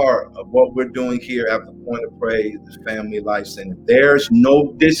be a part of what we're doing here at the Point of Praise, the Family Life Center, there's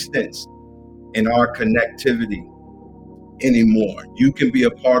no distance in our connectivity anymore. You can be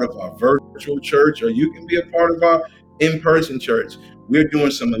a part of our virtual church, or you can be a part of our in-person church. We're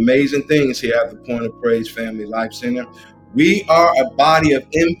doing some amazing things here at the Point of Praise Family Life Center. We are a body of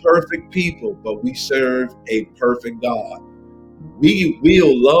imperfect people, but we serve a perfect God. We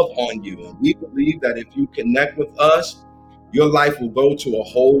will love on you, and we believe that if you connect with us, your life will go to a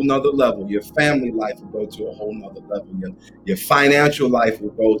whole nother level. Your family life will go to a whole nother level. Your financial life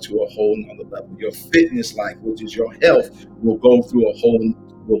will go to a whole nother level. Your fitness life, which is your health, will go to a whole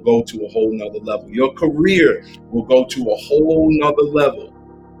nother level. Your career will go to a whole nother level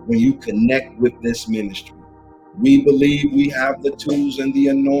when you connect with this ministry. We believe we have the tools and the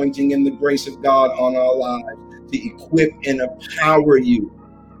anointing and the grace of God on our lives to equip and empower you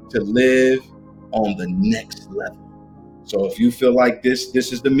to live on the next level. So if you feel like this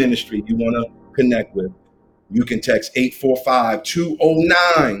is the ministry you want to connect with, you can text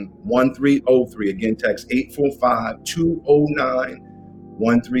 845-209-1303. Again, text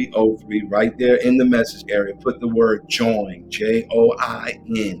 845-209-1303 right there in the message area. Put the word join,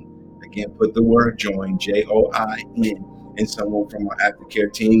 JOIN. Again, put the word join, JOIN. And someone from our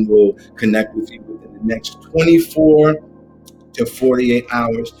aftercare team will connect with you within the next 24 to 48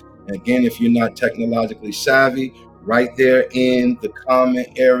 hours. And again, if you're not technologically savvy, right there in the comment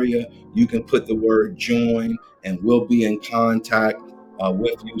area, you can put the word join, and we'll be in contact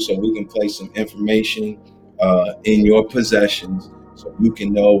with you so we can place some information in your possessions so you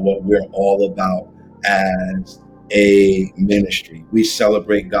can know what we're all about as a ministry. We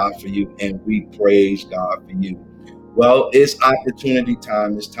celebrate God for you and we praise God for you. Well, it's opportunity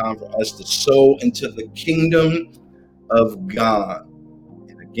time. It's time for us to sow into the kingdom of God.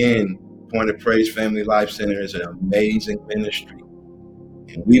 And again, Point of Praise Family Life Center is an amazing ministry.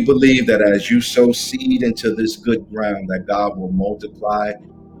 And we believe that as you sow seed into this good ground, that God will multiply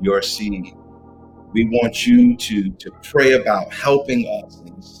your seed. We want you to pray about helping us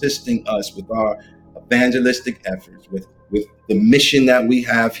and assisting us with our evangelistic efforts, with the mission that we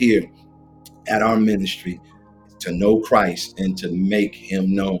have here at our ministry, to know Christ and to make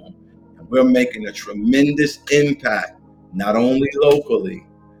him known. And we're making a tremendous impact, not only locally,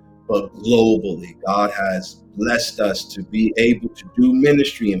 but globally. God has blessed us to be able to do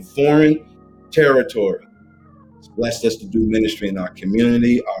ministry in foreign territory. He's blessed us to do ministry in our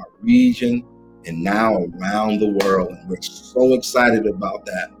community, our region, and now around the world. And we're so excited about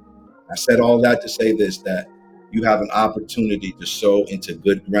that. I said all that to say this, that you have an opportunity to sow into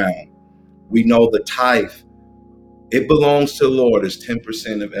good ground. We know the tithe, it belongs to the Lord. It's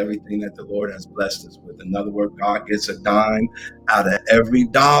 10% of everything that the Lord has blessed us with. In other words, God gets a dime out of every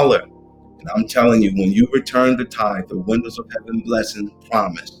dollar. And I'm telling you, when you return the tithe, the windows of heaven blessing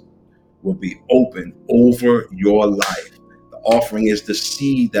promise will be open over your life. The offering is the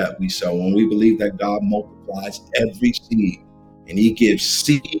seed that we sow, and we believe that God multiplies every seed, and he gives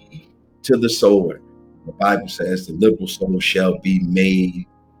seed to the sower. The Bible says the liberal soul shall be made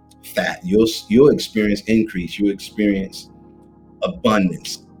fat. You'll experience increase. You'll experience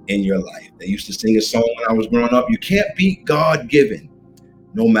abundance in your life. They used to sing a song when I was growing up. You can't beat God given,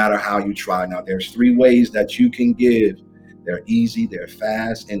 no matter how you try. Now, there's 3 ways that you can give. They're easy, they're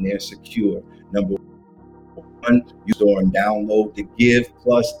fast, and they're secure. Number 1, you store and download the Give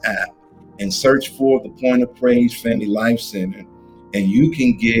Plus app and search for the Point of Praise Family Life Center, and you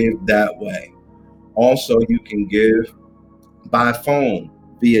can give that way. Also, you can give by phone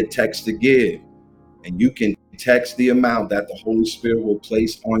via text to give, and you can text the amount that the Holy Spirit will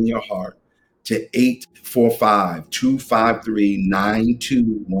place on your heart to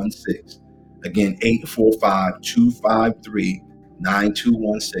 845-253-9216. Again,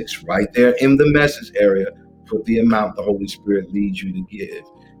 845-253-9216. Right there in the message area, put the amount the Holy Spirit leads you to give.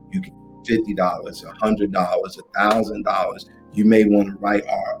 You can $50, $100, $1,000. You may want to write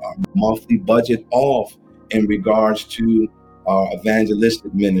our monthly budget off in regards to our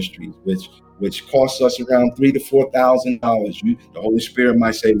evangelistic ministries, which costs us around $3,000 to $4,000. The Holy Spirit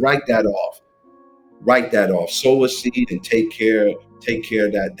might say, write that off, sow a seed, and take care of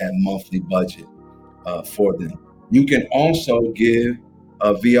that monthly budget for them. You can also give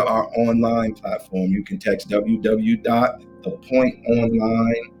via our online platform. You can text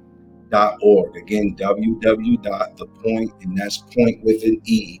www.thepointonline.org. Again, www.thepoint, and that's point with an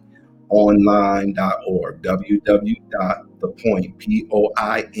E, online.org. www.thepoint,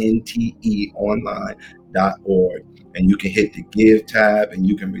 POINTE, online.org. And you can hit the give tab, and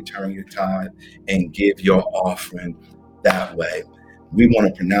you can return your tithe and give your offering that way. We want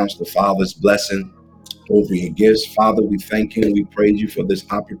to pronounce the Father's blessing over your gifts. Father, we thank you and we praise you for this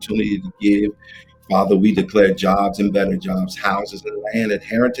opportunity to give. Father, we declare jobs and better jobs, houses and land,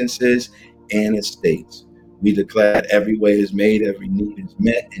 inheritances and estates. We declare that every way is made, every need is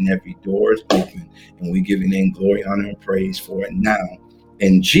met, and every door is open. And we give your name glory, honor, and praise for it now.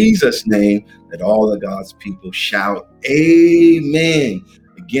 In Jesus' name, that all of God's people shout, amen.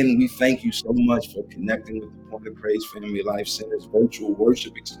 Again, we thank you so much for connecting with the Point of Praise Family Life Center's virtual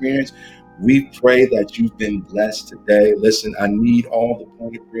worship experience. We pray that you've been blessed today. Listen, I need all the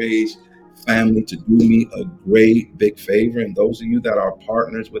Point of Praise family to do me a great big favor. And those of you that are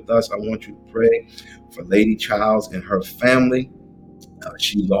partners with us, I want you to pray for Lady Childs and her family.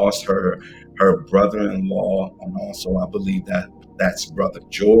 She lost her brother-in-law, and also I believe that's Brother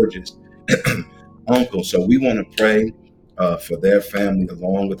George's uncle. So we want to pray for their family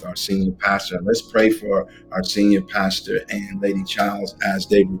along with our senior pastor. And let's pray for our senior pastor and Lady Childs as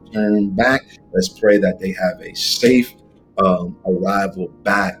they return back. Let's pray that they have a safe arrival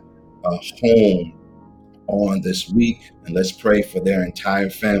back home on this week. And let's pray for their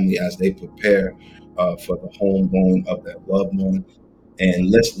entire family as they prepare for the homegoing of their loved one. And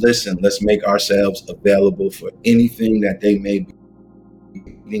let's make ourselves available for anything that they may be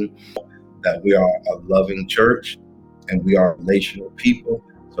needing. That we are a loving church and we are relational people.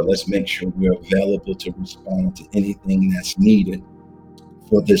 So let's make sure we're available to respond to anything that's needed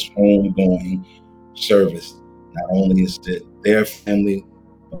for this homegoing service. Not only is it their family,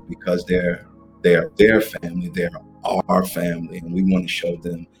 but because they're their family, they're our family, and we want to show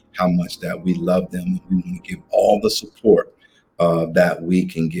them how much that we love them, and we want to give all the support that we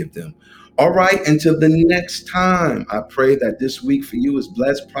can give them. All right, until the next time, I pray that this week for you is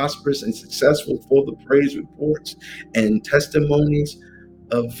blessed, prosperous, and successful, full of praise reports and testimonies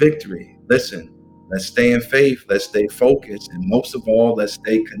of victory. Listen, let's stay in faith, let's stay focused, and most of all, let's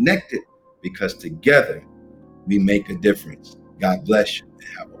stay connected because together we make a difference. God bless you and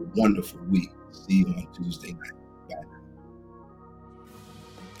have a wonderful week. See you on Tuesday night. Bye.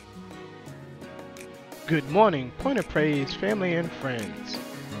 Good morning, Point of Praise family and friends.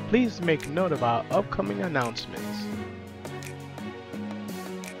 Please make note of our upcoming announcements.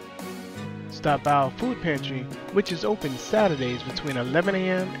 Stop by our food pantry, which is open Saturdays between 11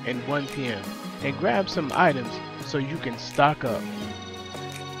 a.m. and 1 p.m. and grab some items so you can stock up.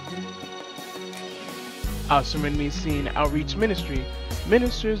 Our Serenity Scene Outreach Ministry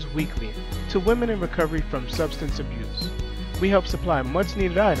ministers weekly to women in recovery from substance abuse. We help supply much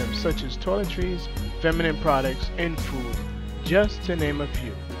needed items such as toiletries, feminine products, and food, just to name a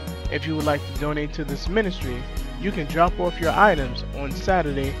few. If you would like to donate to this ministry, you can drop off your items on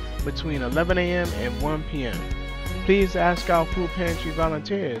Saturday between 11 a.m. and 1 p.m. Please ask our food pantry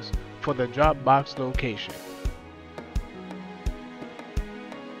volunteers for the drop box location.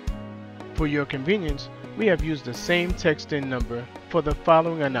 For your convenience, we have used the same text-in number for the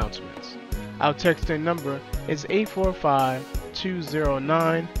following announcements. Our text-in number is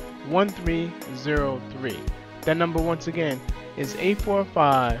 845-209-1303. That number once again is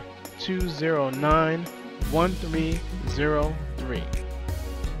 845-209-1303.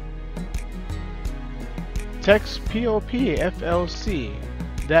 Text POP-FLC,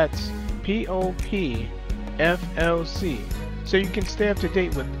 that's POP-FLC, so you can stay up to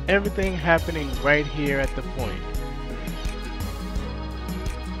date with everything happening right here at the Point.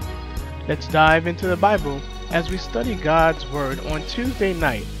 Let's dive into the Bible as we study God's Word on Tuesday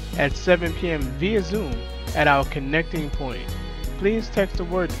night at 7 p.m. via Zoom at our Connecting Point. Please text the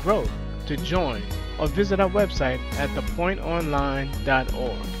word growth to join or visit our website at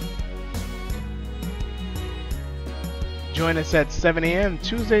thepointonline.org. Join us at 7 a.m.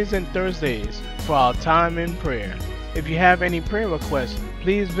 Tuesdays and Thursdays for our time in prayer. If you have any prayer requests,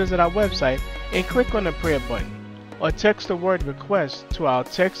 please visit our website and click on the prayer button, or text the word request to our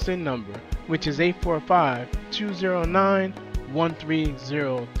text-in number, which is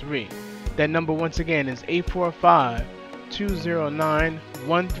 845-209-1303. That number once again is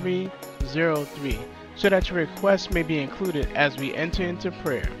 845-209-1303, so that your request may be included as we enter into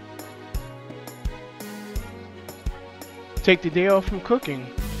prayer. Take the day off from cooking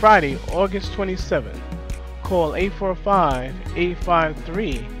Friday, August 27th. Call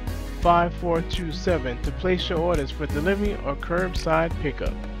 845-853-5427 to place your orders for delivery or curbside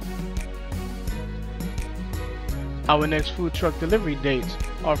pickup. Our next food truck delivery dates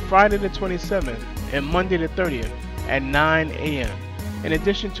are Friday the 27th and Monday the 30th at 9 a.m. In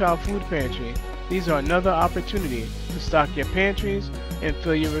addition to our food pantry, these are another opportunity to stock your pantries and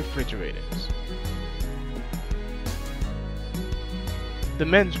fill your refrigerators. The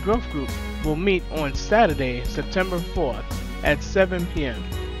Men's Growth Group will meet on Saturday, September 4th at 7 p.m.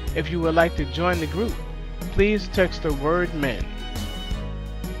 If you would like to join the group, please text the word MEN.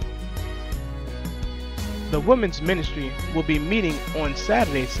 The Women's Ministry will be meeting on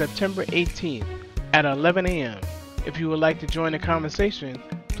Saturday, September 18th at 11 a.m. If you would like to join the conversation,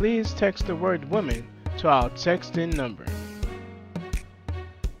 please text the word WOMEN to our text-in number.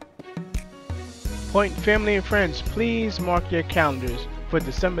 Point family and friends, please mark your calendars for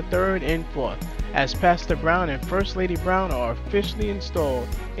December 3rd and 4th, as Pastor Brown and First Lady Brown are officially installed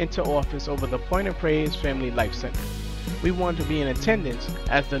into office over the Point of Praise Family Life Center. We want to be in attendance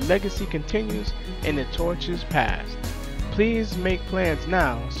as the legacy continues and the torch is passed. Please make plans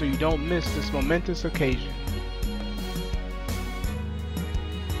now so you don't miss this momentous occasion.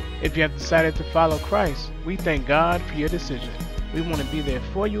 If you have decided to follow Christ, we thank God for your decision. We want to be there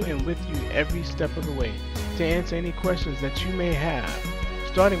for you and with you every step of the way to answer any questions that you may have,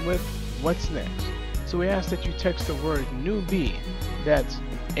 starting with what's next. So we ask that you text the word NEWB, that's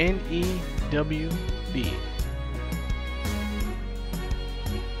NEWB.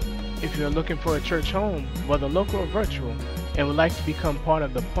 If you're looking for a church home, whether local or virtual, and would like to become part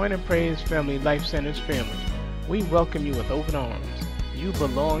of the Point of Praise Family Life Center's family, we welcome you with open arms. You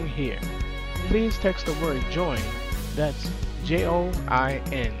belong here. Please text the word JOIN, that's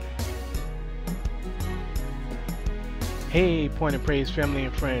JOIN. Hey, Point of Praise family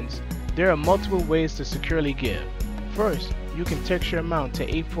and friends, there are multiple ways to securely give. First, you can text your amount to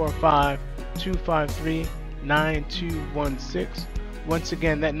 845-253-9216. Once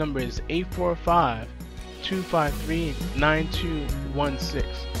again, that number is 845-253-9216.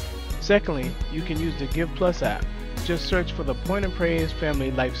 Secondly, you can use the Give Plus app. Just search for the Point of Praise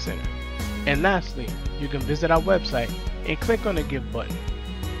Family Life Center. And lastly, you can visit our website and click on the Give button.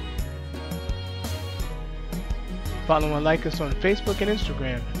 Follow and like us on Facebook and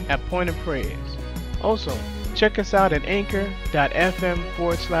Instagram at Point of Praise. Also, Check us out at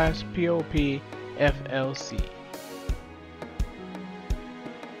anchor.fm/POPFLC.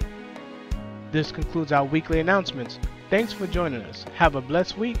 This concludes our weekly announcements. Thanks for joining us. Have a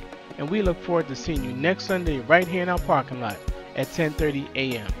blessed week, and we look forward to seeing you next Sunday right here in our parking lot at 10:30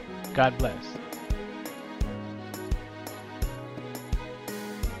 a.m. God bless.